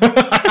 You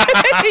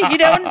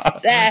don't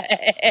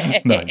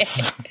say.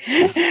 Nice.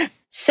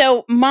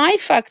 So my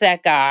fuck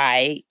that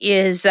guy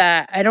is,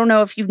 I don't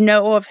know if you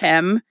know of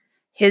him.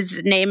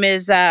 His name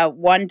is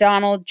one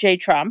Donald J.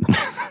 Trump.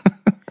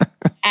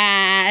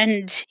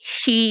 And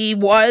he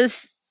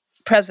was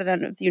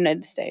president of the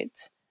United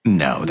States.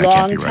 No, that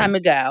can't be right. Long time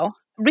ago.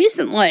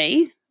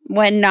 Recently,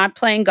 when not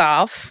playing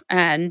golf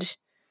and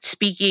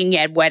speaking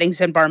at weddings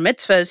and bar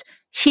mitzvahs,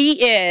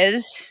 he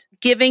is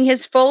giving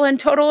his full and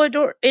total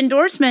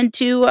endorsement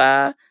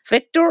to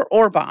Viktor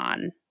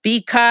Orban.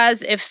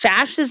 Because if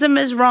fascism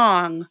is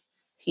wrong,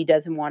 he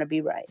doesn't want to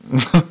be right.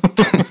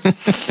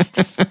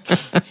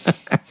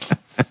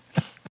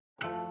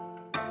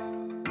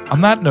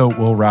 On that note,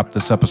 we'll wrap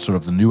this episode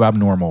of The New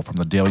Abnormal from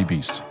the Daily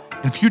Beast.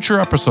 In future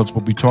episodes,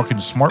 we'll be talking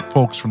to smart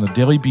folks from the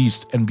Daily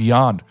Beast and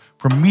beyond,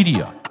 from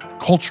media,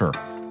 culture,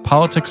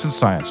 politics, and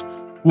science,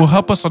 who will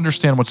help us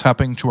understand what's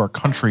happening to our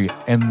country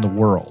and the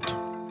world.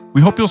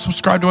 We hope you'll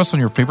subscribe to us on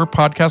your favorite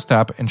podcast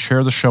app and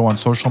share the show on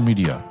social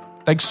media.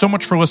 Thanks so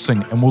much for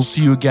listening, and we'll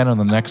see you again on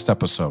the next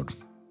episode.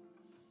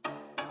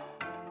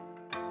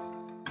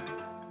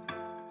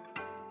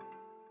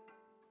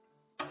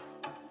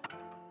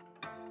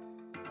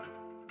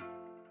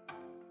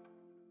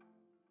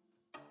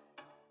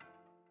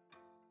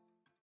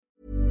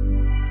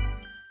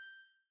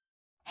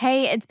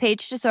 Hey, it's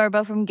Paige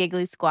DeSorbo from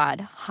Giggly Squad.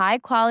 High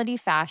quality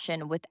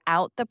fashion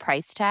without the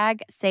price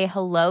tag. Say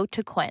hello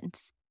to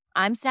Quince.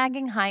 I'm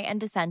snagging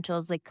high-end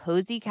essentials like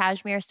cozy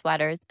cashmere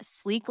sweaters,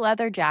 sleek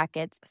leather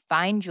jackets,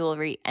 fine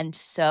jewelry, and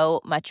so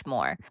much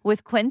more.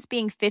 With Quince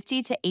being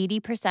 50 to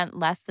 80%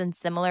 less than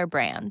similar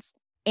brands.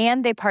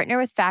 And they partner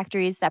with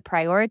factories that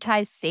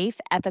prioritize safe,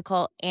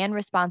 ethical, and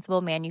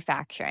responsible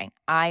manufacturing.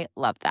 I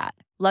love that.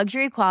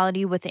 Luxury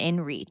quality within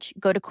reach.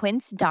 Go to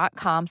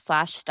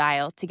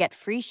quince.com/style to get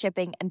free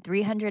shipping and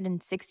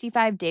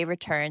 365-day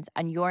returns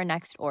on your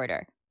next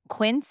order.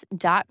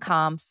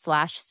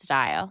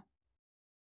 Quince.com/style.